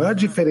 Não há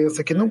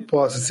diferença que não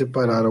possa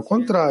separar, ao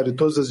contrário,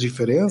 todas as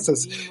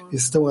diferenças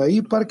estão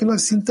aí para que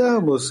nós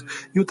sintamos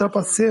e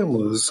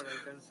ultrapassemos,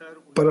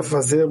 para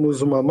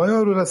fazermos uma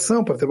maior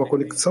oração, para ter uma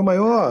conexão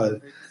maior.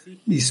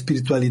 E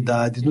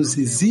espiritualidade nos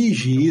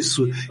exige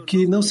isso,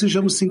 que não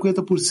sejamos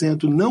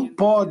 50%, não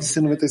pode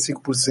ser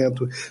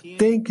 95%,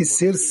 tem que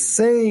ser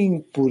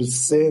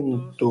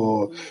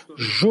 100%,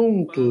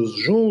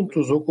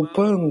 juntos,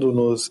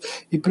 ocupando-nos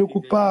e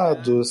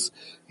preocupados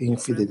em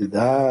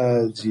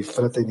fidelidade,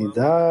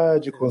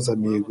 fraternidade com os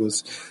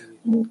amigos.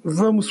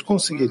 Vamos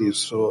conseguir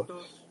isso,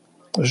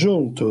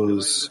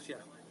 juntos.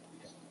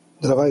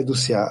 Travai do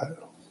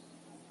Ciar.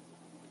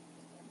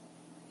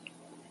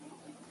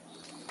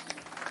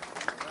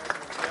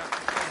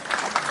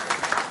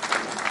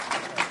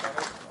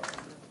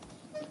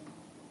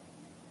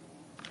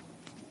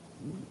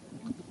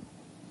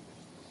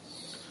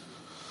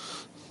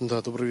 Да,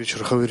 добрый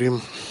вечер,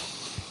 Хаверим.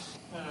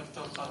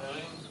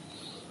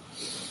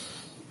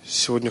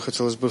 Сегодня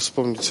хотелось бы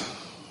вспомнить,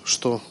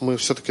 что мы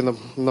все-таки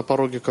на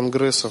пороге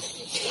Конгресса.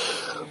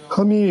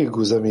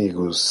 Amigos.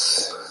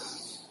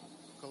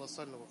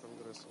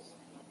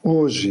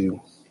 Hoje,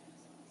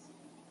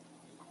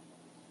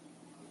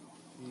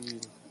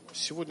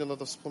 сегодня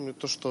надо вспомнить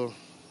то, что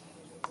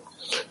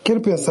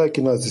quero pensar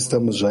que nós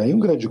estamos já em um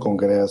grande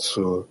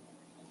congresso.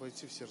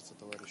 войти в сердце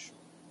товарища.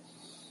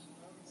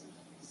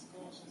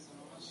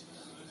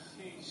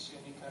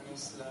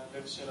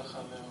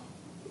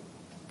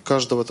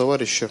 Каждого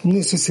товарища.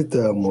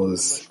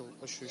 Necessitamos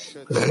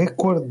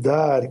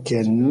recordar que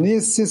é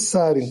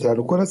necessário entrar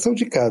no coração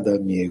de cada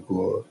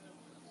amigo.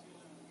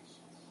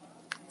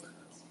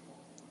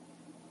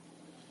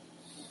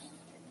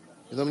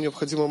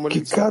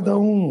 Que cada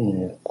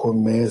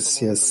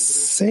comece a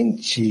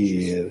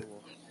sentir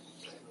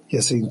e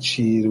a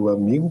sentir o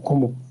amigo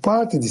como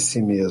parte de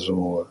si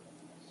mesmo.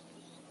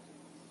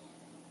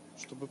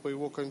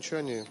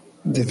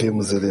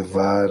 Devemos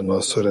elevar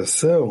nossa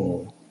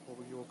oração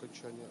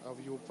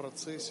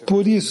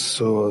Por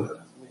isso,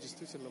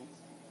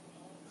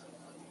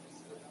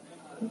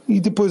 e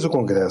depois do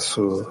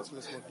Congresso,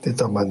 de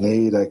tal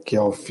maneira que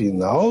ao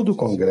final do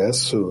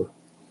Congresso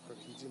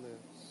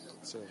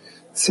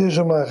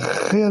seja uma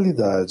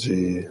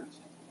realidade.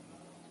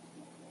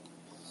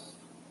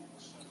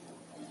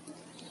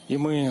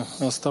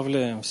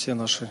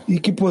 E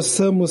que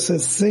possamos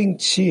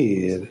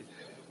sentir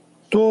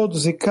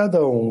todos e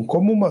cada um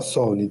como uma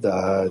só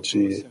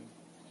unidade.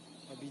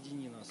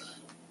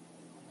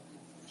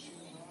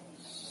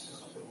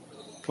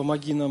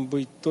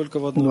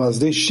 Nós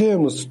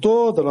deixemos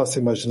toda a nossa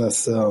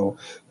imaginação,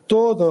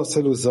 toda a nossa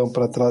ilusão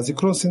para trás e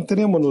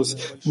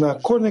concentremos-nos na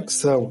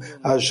conexão.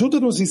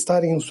 Ajuda-nos a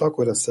estar em um só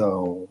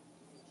coração.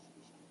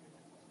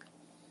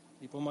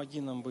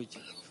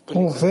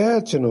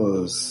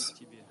 Converte-nos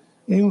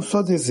em um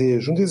só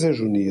desejo, um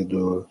desejo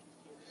unido,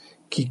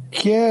 que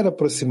quer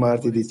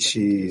aproximar-te de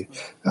Ti.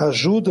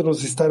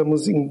 Ajuda-nos a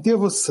estarmos em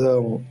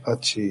devoção a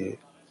Ti.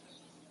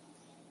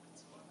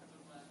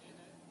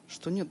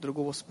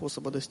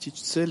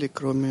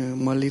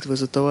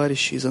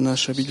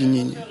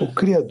 O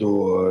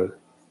Criador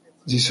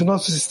disse o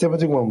nosso sistema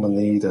de uma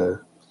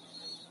maneira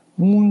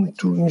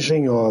muito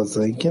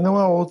engenhosa, em que não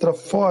há outra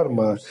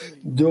forma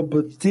de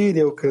obter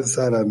e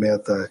alcançar a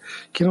meta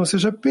que não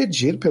seja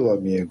pedir pelo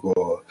amigo,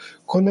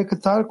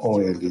 conectar com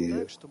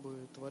ele.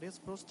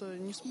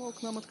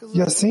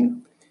 E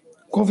assim,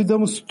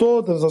 convidamos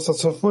todas as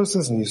nossas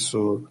forças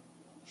nisso.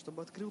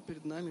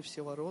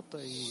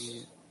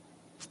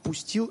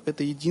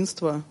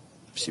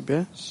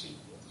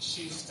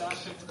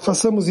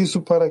 Façamos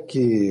isso para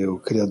que o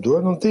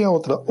Criador não tenha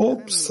outra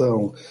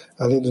opção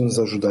além de nos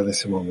ajudar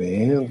nesse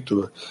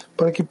momento,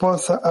 para que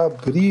possa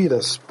abrir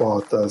as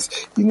portas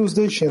e nos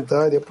deixe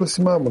entrar e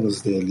aproximarmos-nos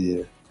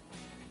dele.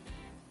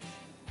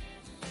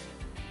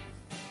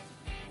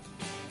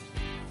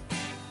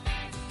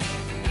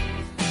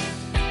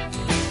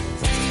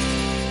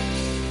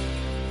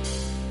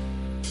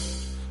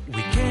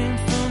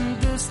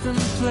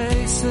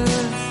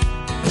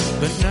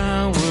 But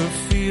now we're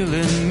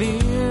feeling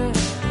near.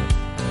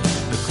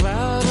 The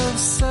cloud of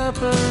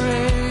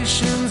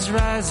separations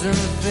rise and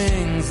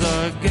things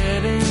are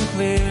getting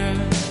clear.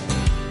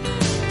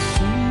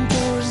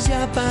 Juntos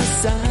ya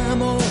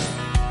pasamos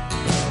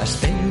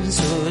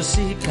ascensos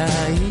y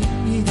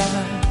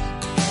caídas,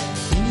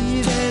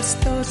 y de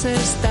estos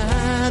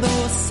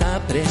estados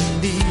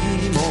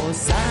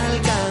aprendimos a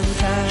alcanzar.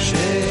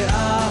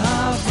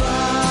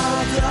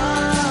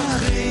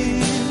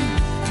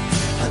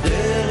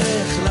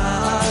 הדרך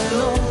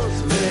לעלות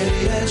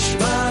ויש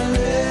בה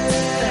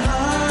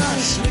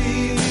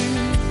להשלים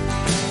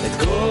את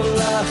כל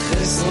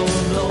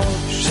החסרונות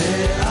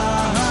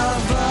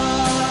שאהבת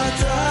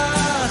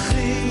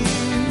אחים.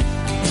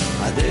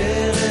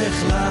 הדרך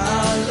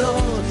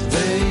לעלות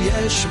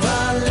ויש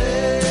בה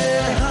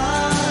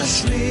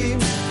להשלים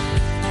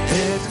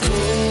את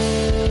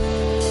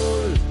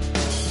כל.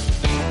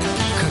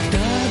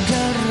 Когда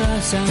гора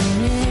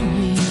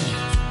сомнений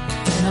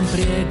нам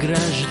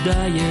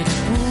преграждает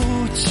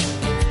путь,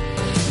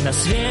 нас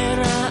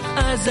вера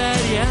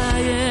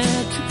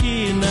озаряет и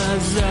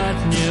назад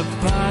не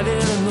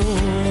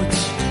повернуть.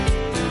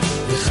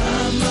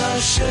 וכמה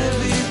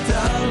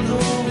שוויתרנו,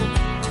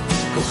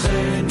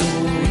 כוחנו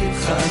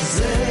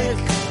התחזק,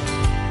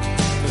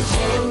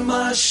 וכל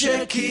מה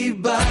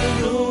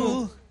שקיבלנו,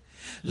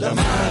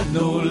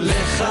 למדנו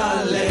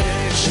לחלק.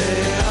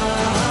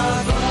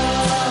 שאהבת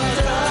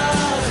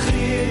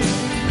אחים,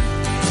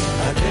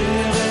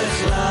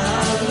 הדרך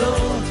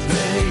לעלות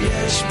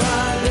ויש בה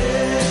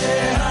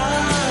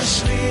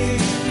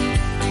להשלים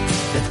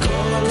את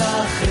כל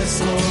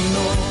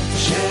החסרונות.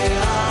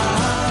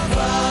 שאהבת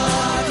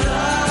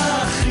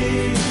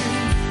אחים,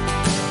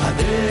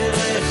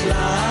 הדרך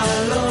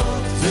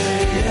לעלות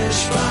ויש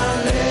בה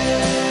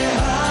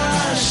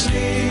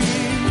להשלים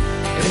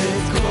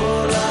את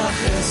כל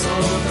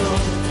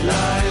החסרונות. לי לי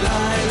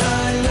לי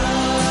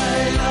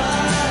לי לי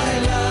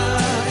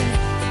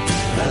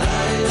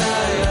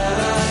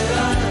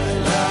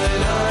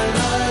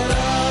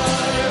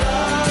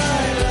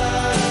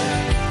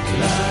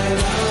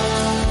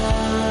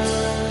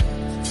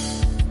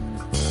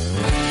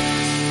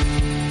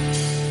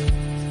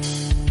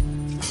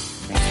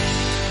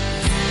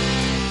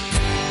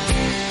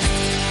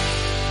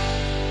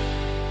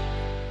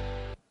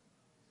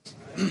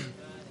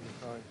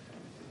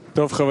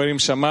טוב חברים,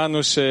 שמענו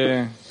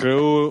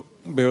שקראו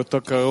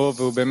באותו קרוב,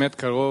 והוא באמת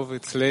קרוב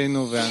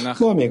אצלנו,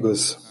 ואנחנו Bom,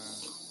 amigos,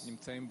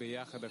 נמצאים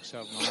ביחד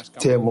עכשיו, ממש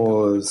כמה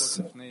temos...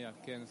 לפני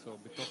הכנס, או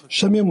בתוך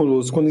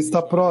Chamemos-los quando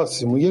está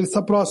próximo, e ele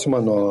está próximo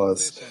a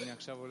nós.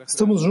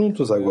 Estamos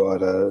juntos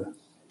agora.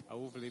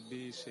 אהוב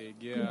ליבי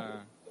שהגיע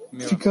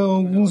Fica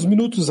alguns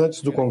minutos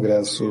antes do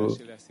Congresso.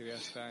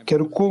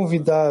 Quero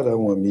convidar a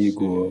um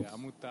amigo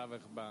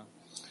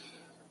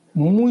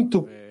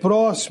muito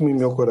próximo em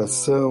meu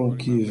coração,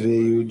 que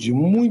veio de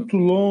muito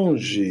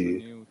longe,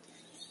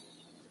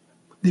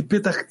 de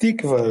Petach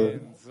Tikva.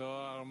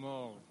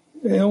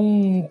 É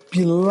um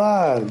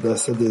pilar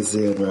dessa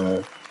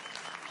dezena.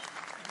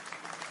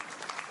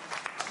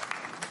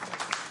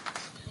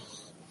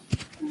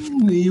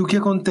 E o que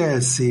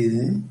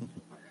acontece?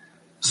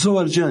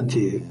 Zohar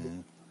adiante.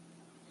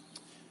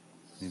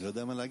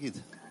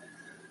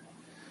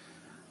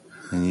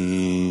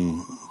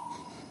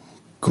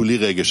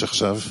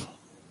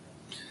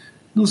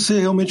 Não sei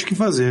realmente o que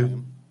fazer.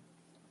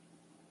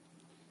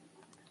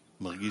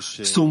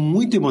 Estou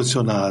muito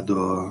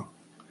emocionado.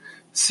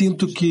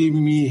 Sinto que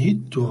me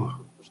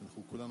irrito.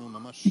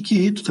 E que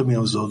irrito também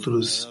aos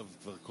outros.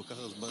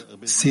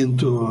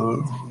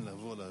 Sinto...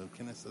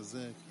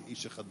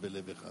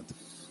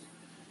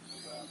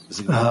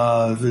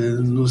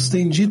 nos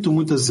tem dito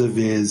muitas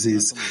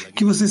vezes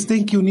que vocês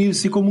têm que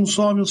unir-se como um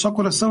só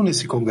coração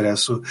nesse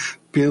congresso.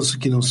 Penso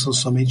que não são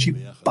somente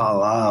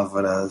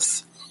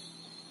palavras.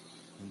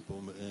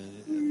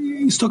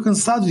 Estou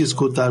cansado de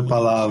escutar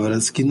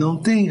palavras que não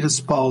têm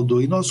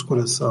respaldo em nosso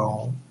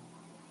coração.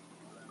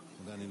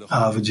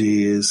 Rav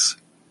diz: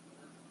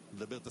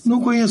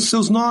 não conheço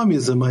seus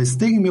nomes, mas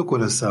tem em meu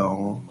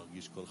coração.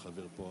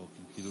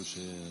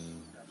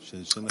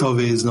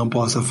 Talvez não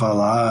possa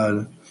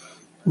falar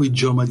o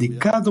idioma de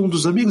cada um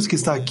dos amigos que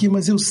está aqui,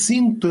 mas eu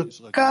sinto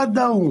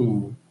cada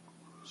um.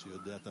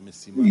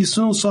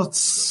 Isso não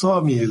só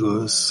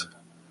amigos.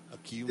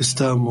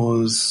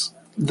 Estamos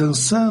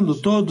dançando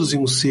todos em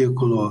um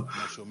círculo.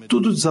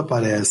 Tudo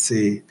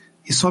desaparece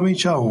e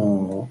somente há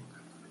um.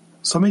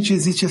 Somente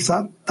existe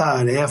essa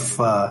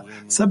tarefa.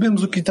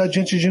 Sabemos o que está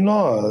diante de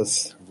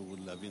nós.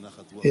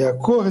 É a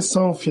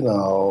correção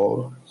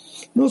final.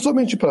 Não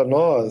somente para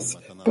nós,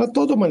 para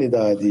toda a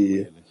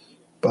humanidade.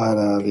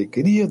 Para a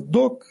alegria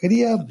do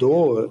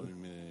Criador,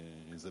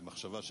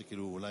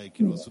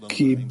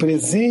 que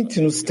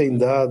presente nos tem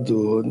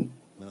dado.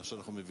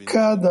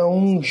 Cada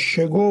um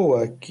chegou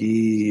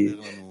aqui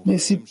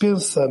nesse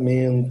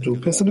pensamento,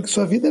 pensando que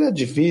sua vida era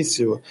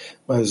difícil,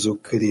 mas o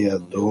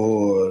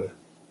Criador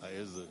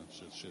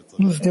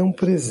nos deu um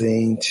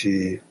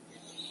presente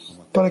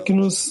para que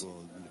nos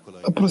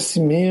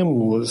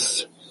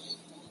aproximemos,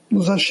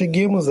 nos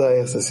acheguemos a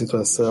essa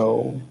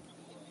situação.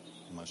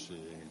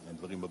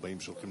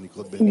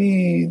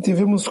 E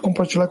devemos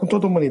compartilhar com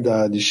toda a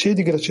humanidade, cheio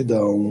de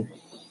gratidão.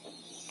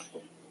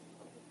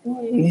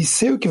 E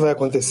sei o que vai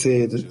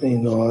acontecer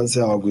em nós,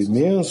 é algo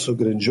imenso,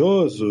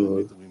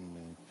 grandioso.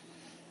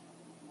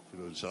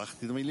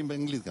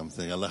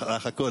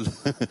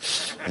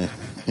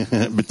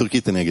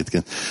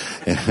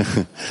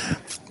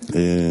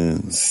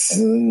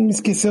 Me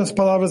esqueci as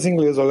palavras em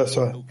inglês, olha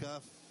só.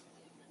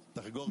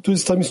 Tu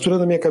está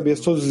misturando na minha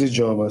cabeça todos os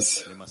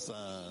idiomas.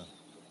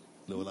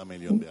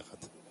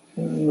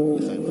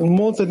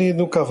 Monta-te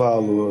no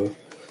cavalo,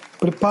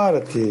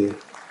 prepara-te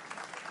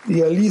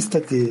e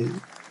alista-te.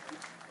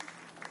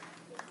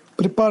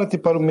 Prepara-te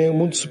para o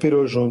mundo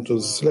superior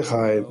juntos.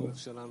 Lechaim.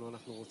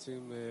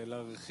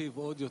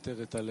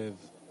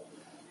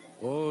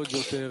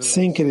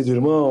 Sim, querido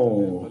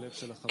irmão,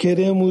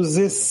 queremos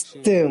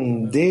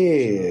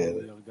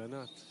estender,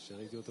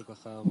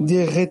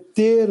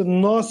 derreter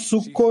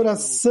nosso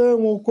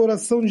coração, o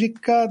coração de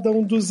cada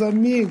um dos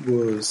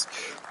amigos,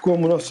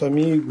 como nosso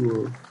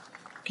amigo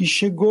que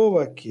chegou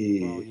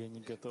aqui,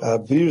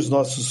 abrir os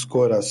nossos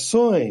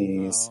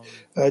corações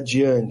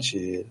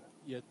adiante.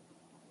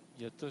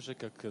 Я тоже,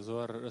 как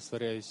Зоар,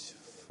 растворяюсь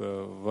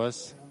в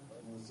вас.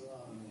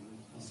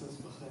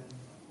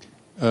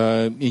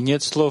 И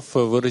нет слов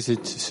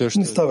выразить все, что...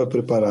 Não estava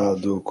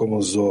preparado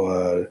como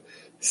Zohar.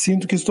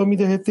 Sinto que estou me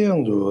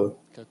derretendo.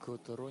 Как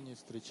вот Рони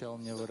встречал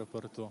меня в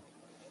аэропорту.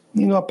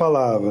 E não há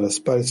palavras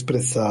para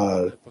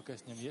expressar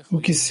o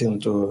que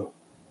sinto.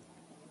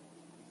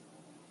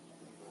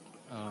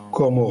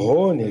 Como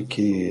Rony,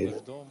 que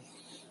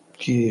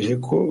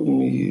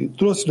me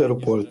trouxe do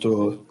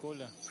aeroporto.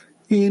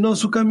 E em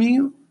nosso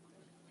caminho,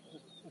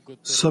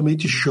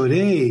 somente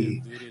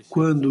chorei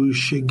quando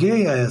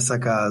cheguei a essa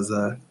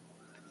casa.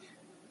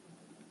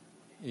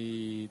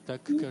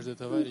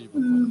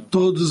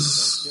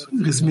 Todos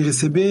me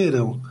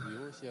receberam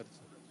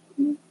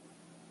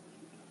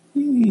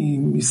e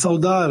me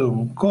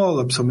saudaram.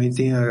 Cola, pessoalmente,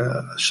 tem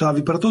a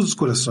chave para todos os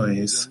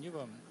corações.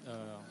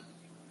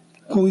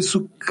 Com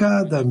isso,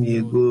 cada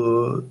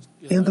amigo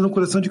entra no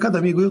coração de cada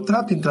amigo. Eu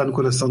trato de entrar no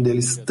coração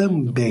deles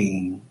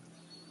também.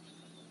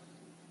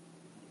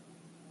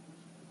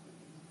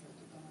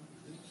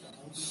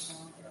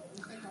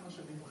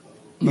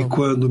 E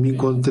quando me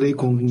encontrei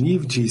com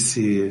Niv,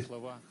 disse,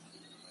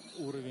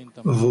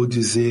 vou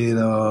dizer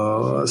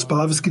as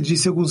palavras que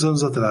disse alguns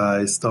anos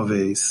atrás,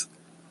 talvez.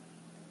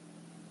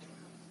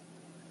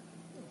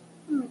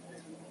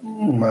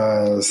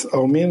 Mas,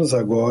 ao menos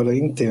agora,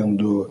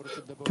 entendo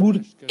por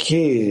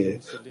que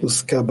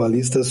os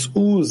cabalistas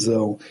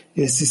usam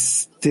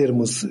esses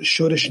termos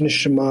Shoresh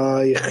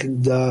Neshama,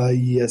 Yechida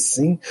e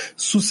assim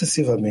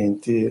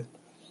sucessivamente.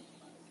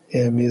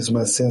 É a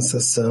mesma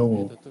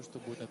sensação,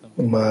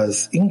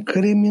 mas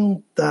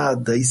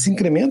incrementada, e se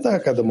incrementa a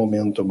cada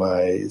momento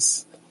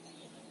mais.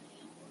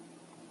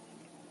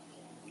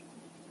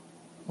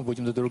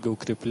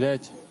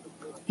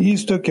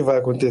 Isto é o que vai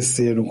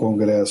acontecer no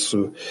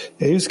Congresso.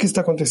 É isso que está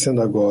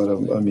acontecendo agora,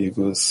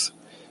 amigos.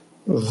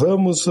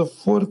 Vamos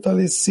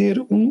fortalecer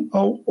um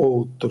ao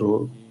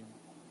outro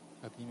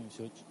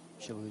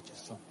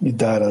e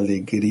dar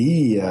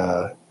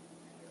alegria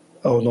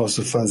ao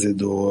nosso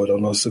Fazedor, ao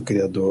nosso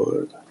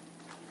Criador.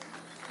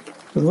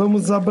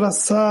 Vamos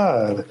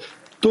abraçar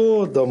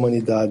toda a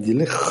humanidade.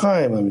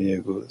 Lechaim,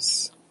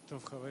 amigos.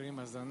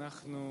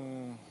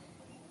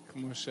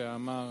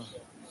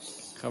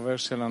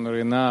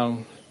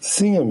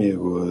 Sim,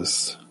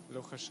 amigos.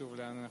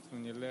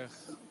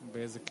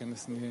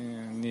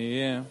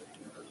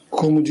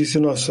 Como disse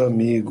nosso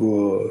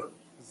amigo,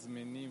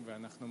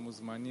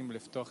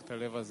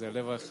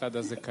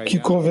 que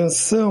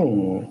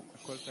convenção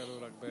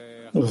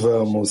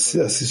vamos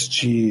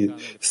assistir?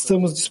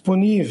 Estamos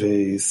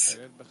disponíveis.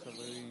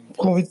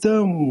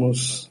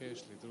 Convidamos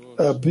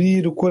a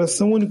abrir o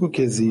coração único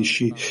que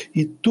existe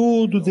e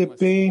tudo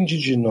depende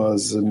de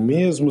nós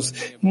mesmos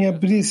em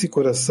abrir esse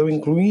coração,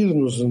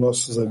 incluindo-nos nos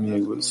nossos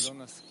amigos.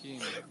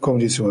 Como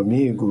disse um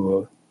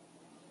amigo,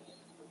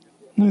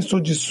 não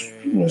estou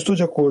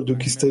de acordo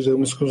que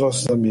estejamos com os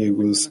nossos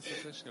amigos.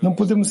 Não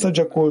podemos estar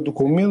de acordo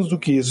com menos do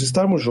que isso,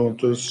 estarmos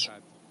juntos.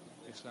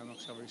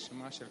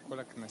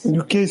 E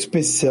o que é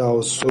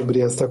especial sobre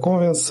esta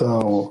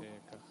convenção?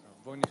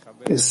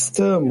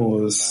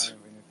 Estamos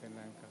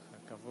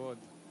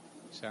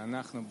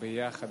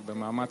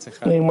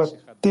em uma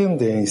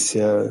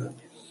tendência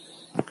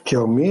que,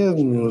 ao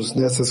menos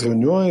nessas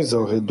reuniões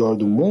ao redor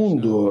do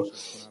mundo,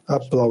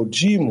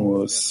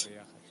 aplaudimos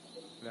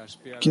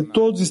que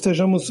todos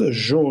estejamos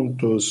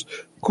juntos,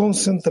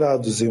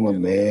 concentrados em uma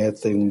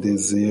meta, em um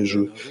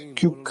desejo,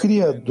 que o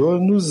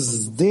Criador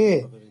nos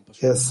dê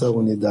essa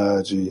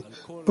unidade,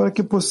 para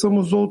que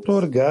possamos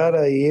outorgar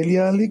a Ele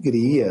a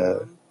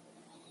alegria.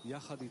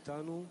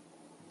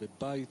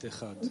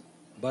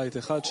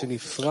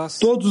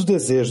 Todos os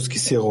desejos que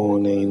se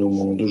unem no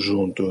mundo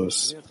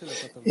juntos,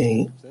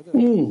 em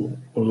um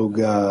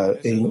lugar,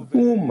 em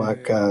uma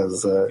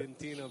casa,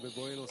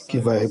 que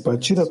vai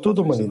repartir a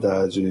toda a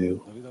humanidade.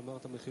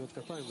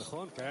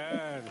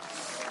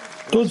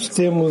 Todos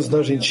temos na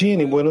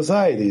Argentina, em Buenos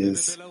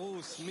Aires.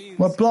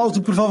 Um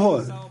aplauso, por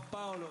favor.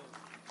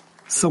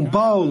 São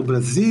Paulo,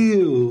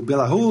 Brasil,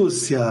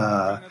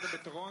 Bielorrússia,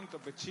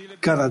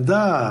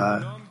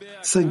 Canadá,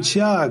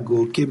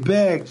 Santiago,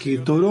 Quebec,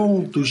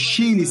 Toronto,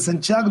 Chile,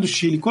 Santiago do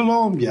Chile,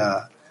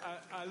 Colômbia.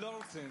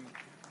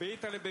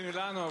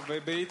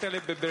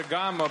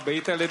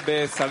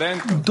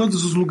 Em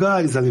todos os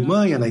lugares,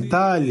 Alemanha, na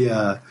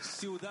Itália,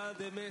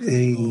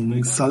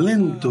 em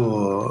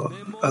Salento,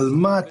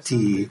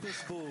 Almaty,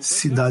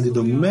 Cidade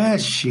do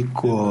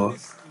México,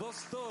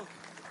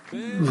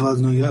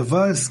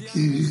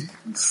 Volnovyarsky,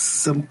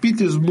 São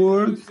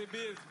Petersburgo,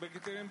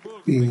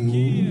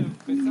 em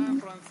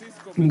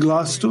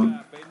Glasgow,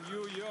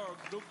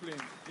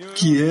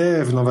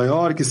 Kiev, Nova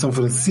York, São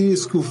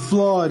Francisco,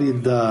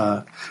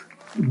 Flórida,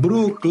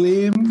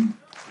 Brooklyn,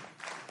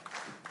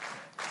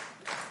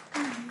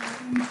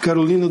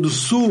 Carolina do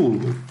Sul,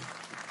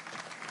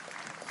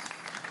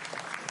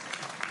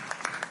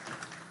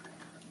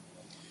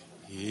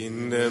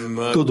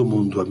 todo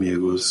mundo,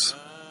 amigos.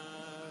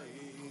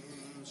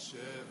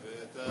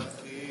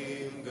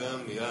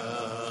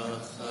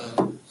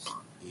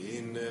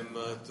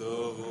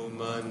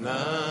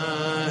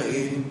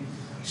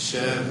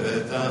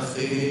 שבת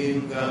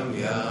אחים גם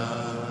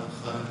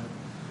יחד,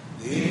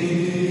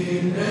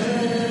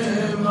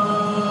 הנה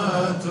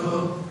מה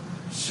טוב,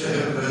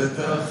 שבת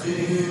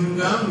אחים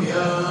גם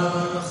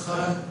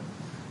יחד,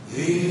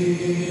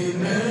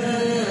 הנה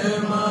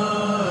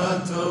מה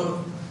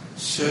טוב,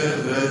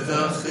 שבת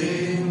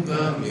אחים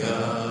גם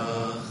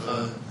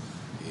יחד,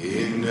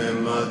 הנה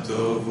מה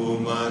טוב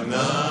ומה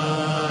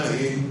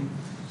נעים,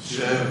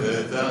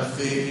 שבת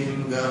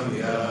אחים גם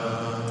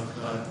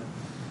יחד,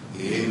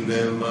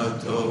 הנה מה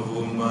טוב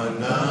ומה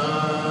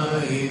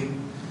נעים,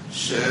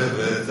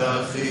 שבת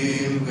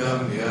אחים גם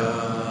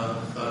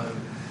יחד.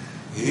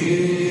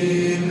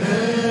 הנה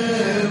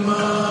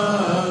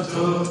מה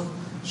טוב,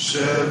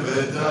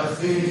 שבת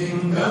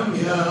אחים גם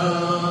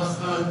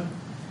יחד.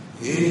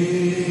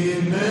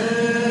 הנה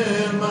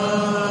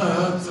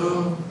מה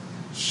טוב,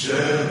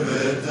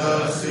 שבת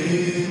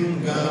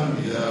אחים גם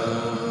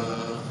יחד.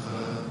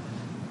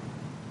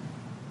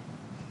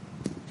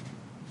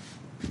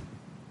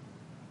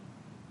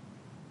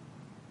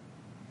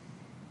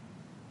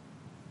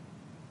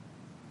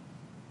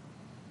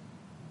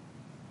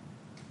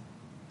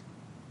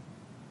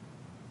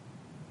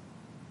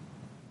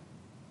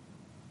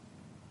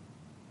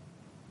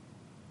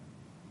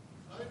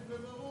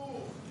 Bye.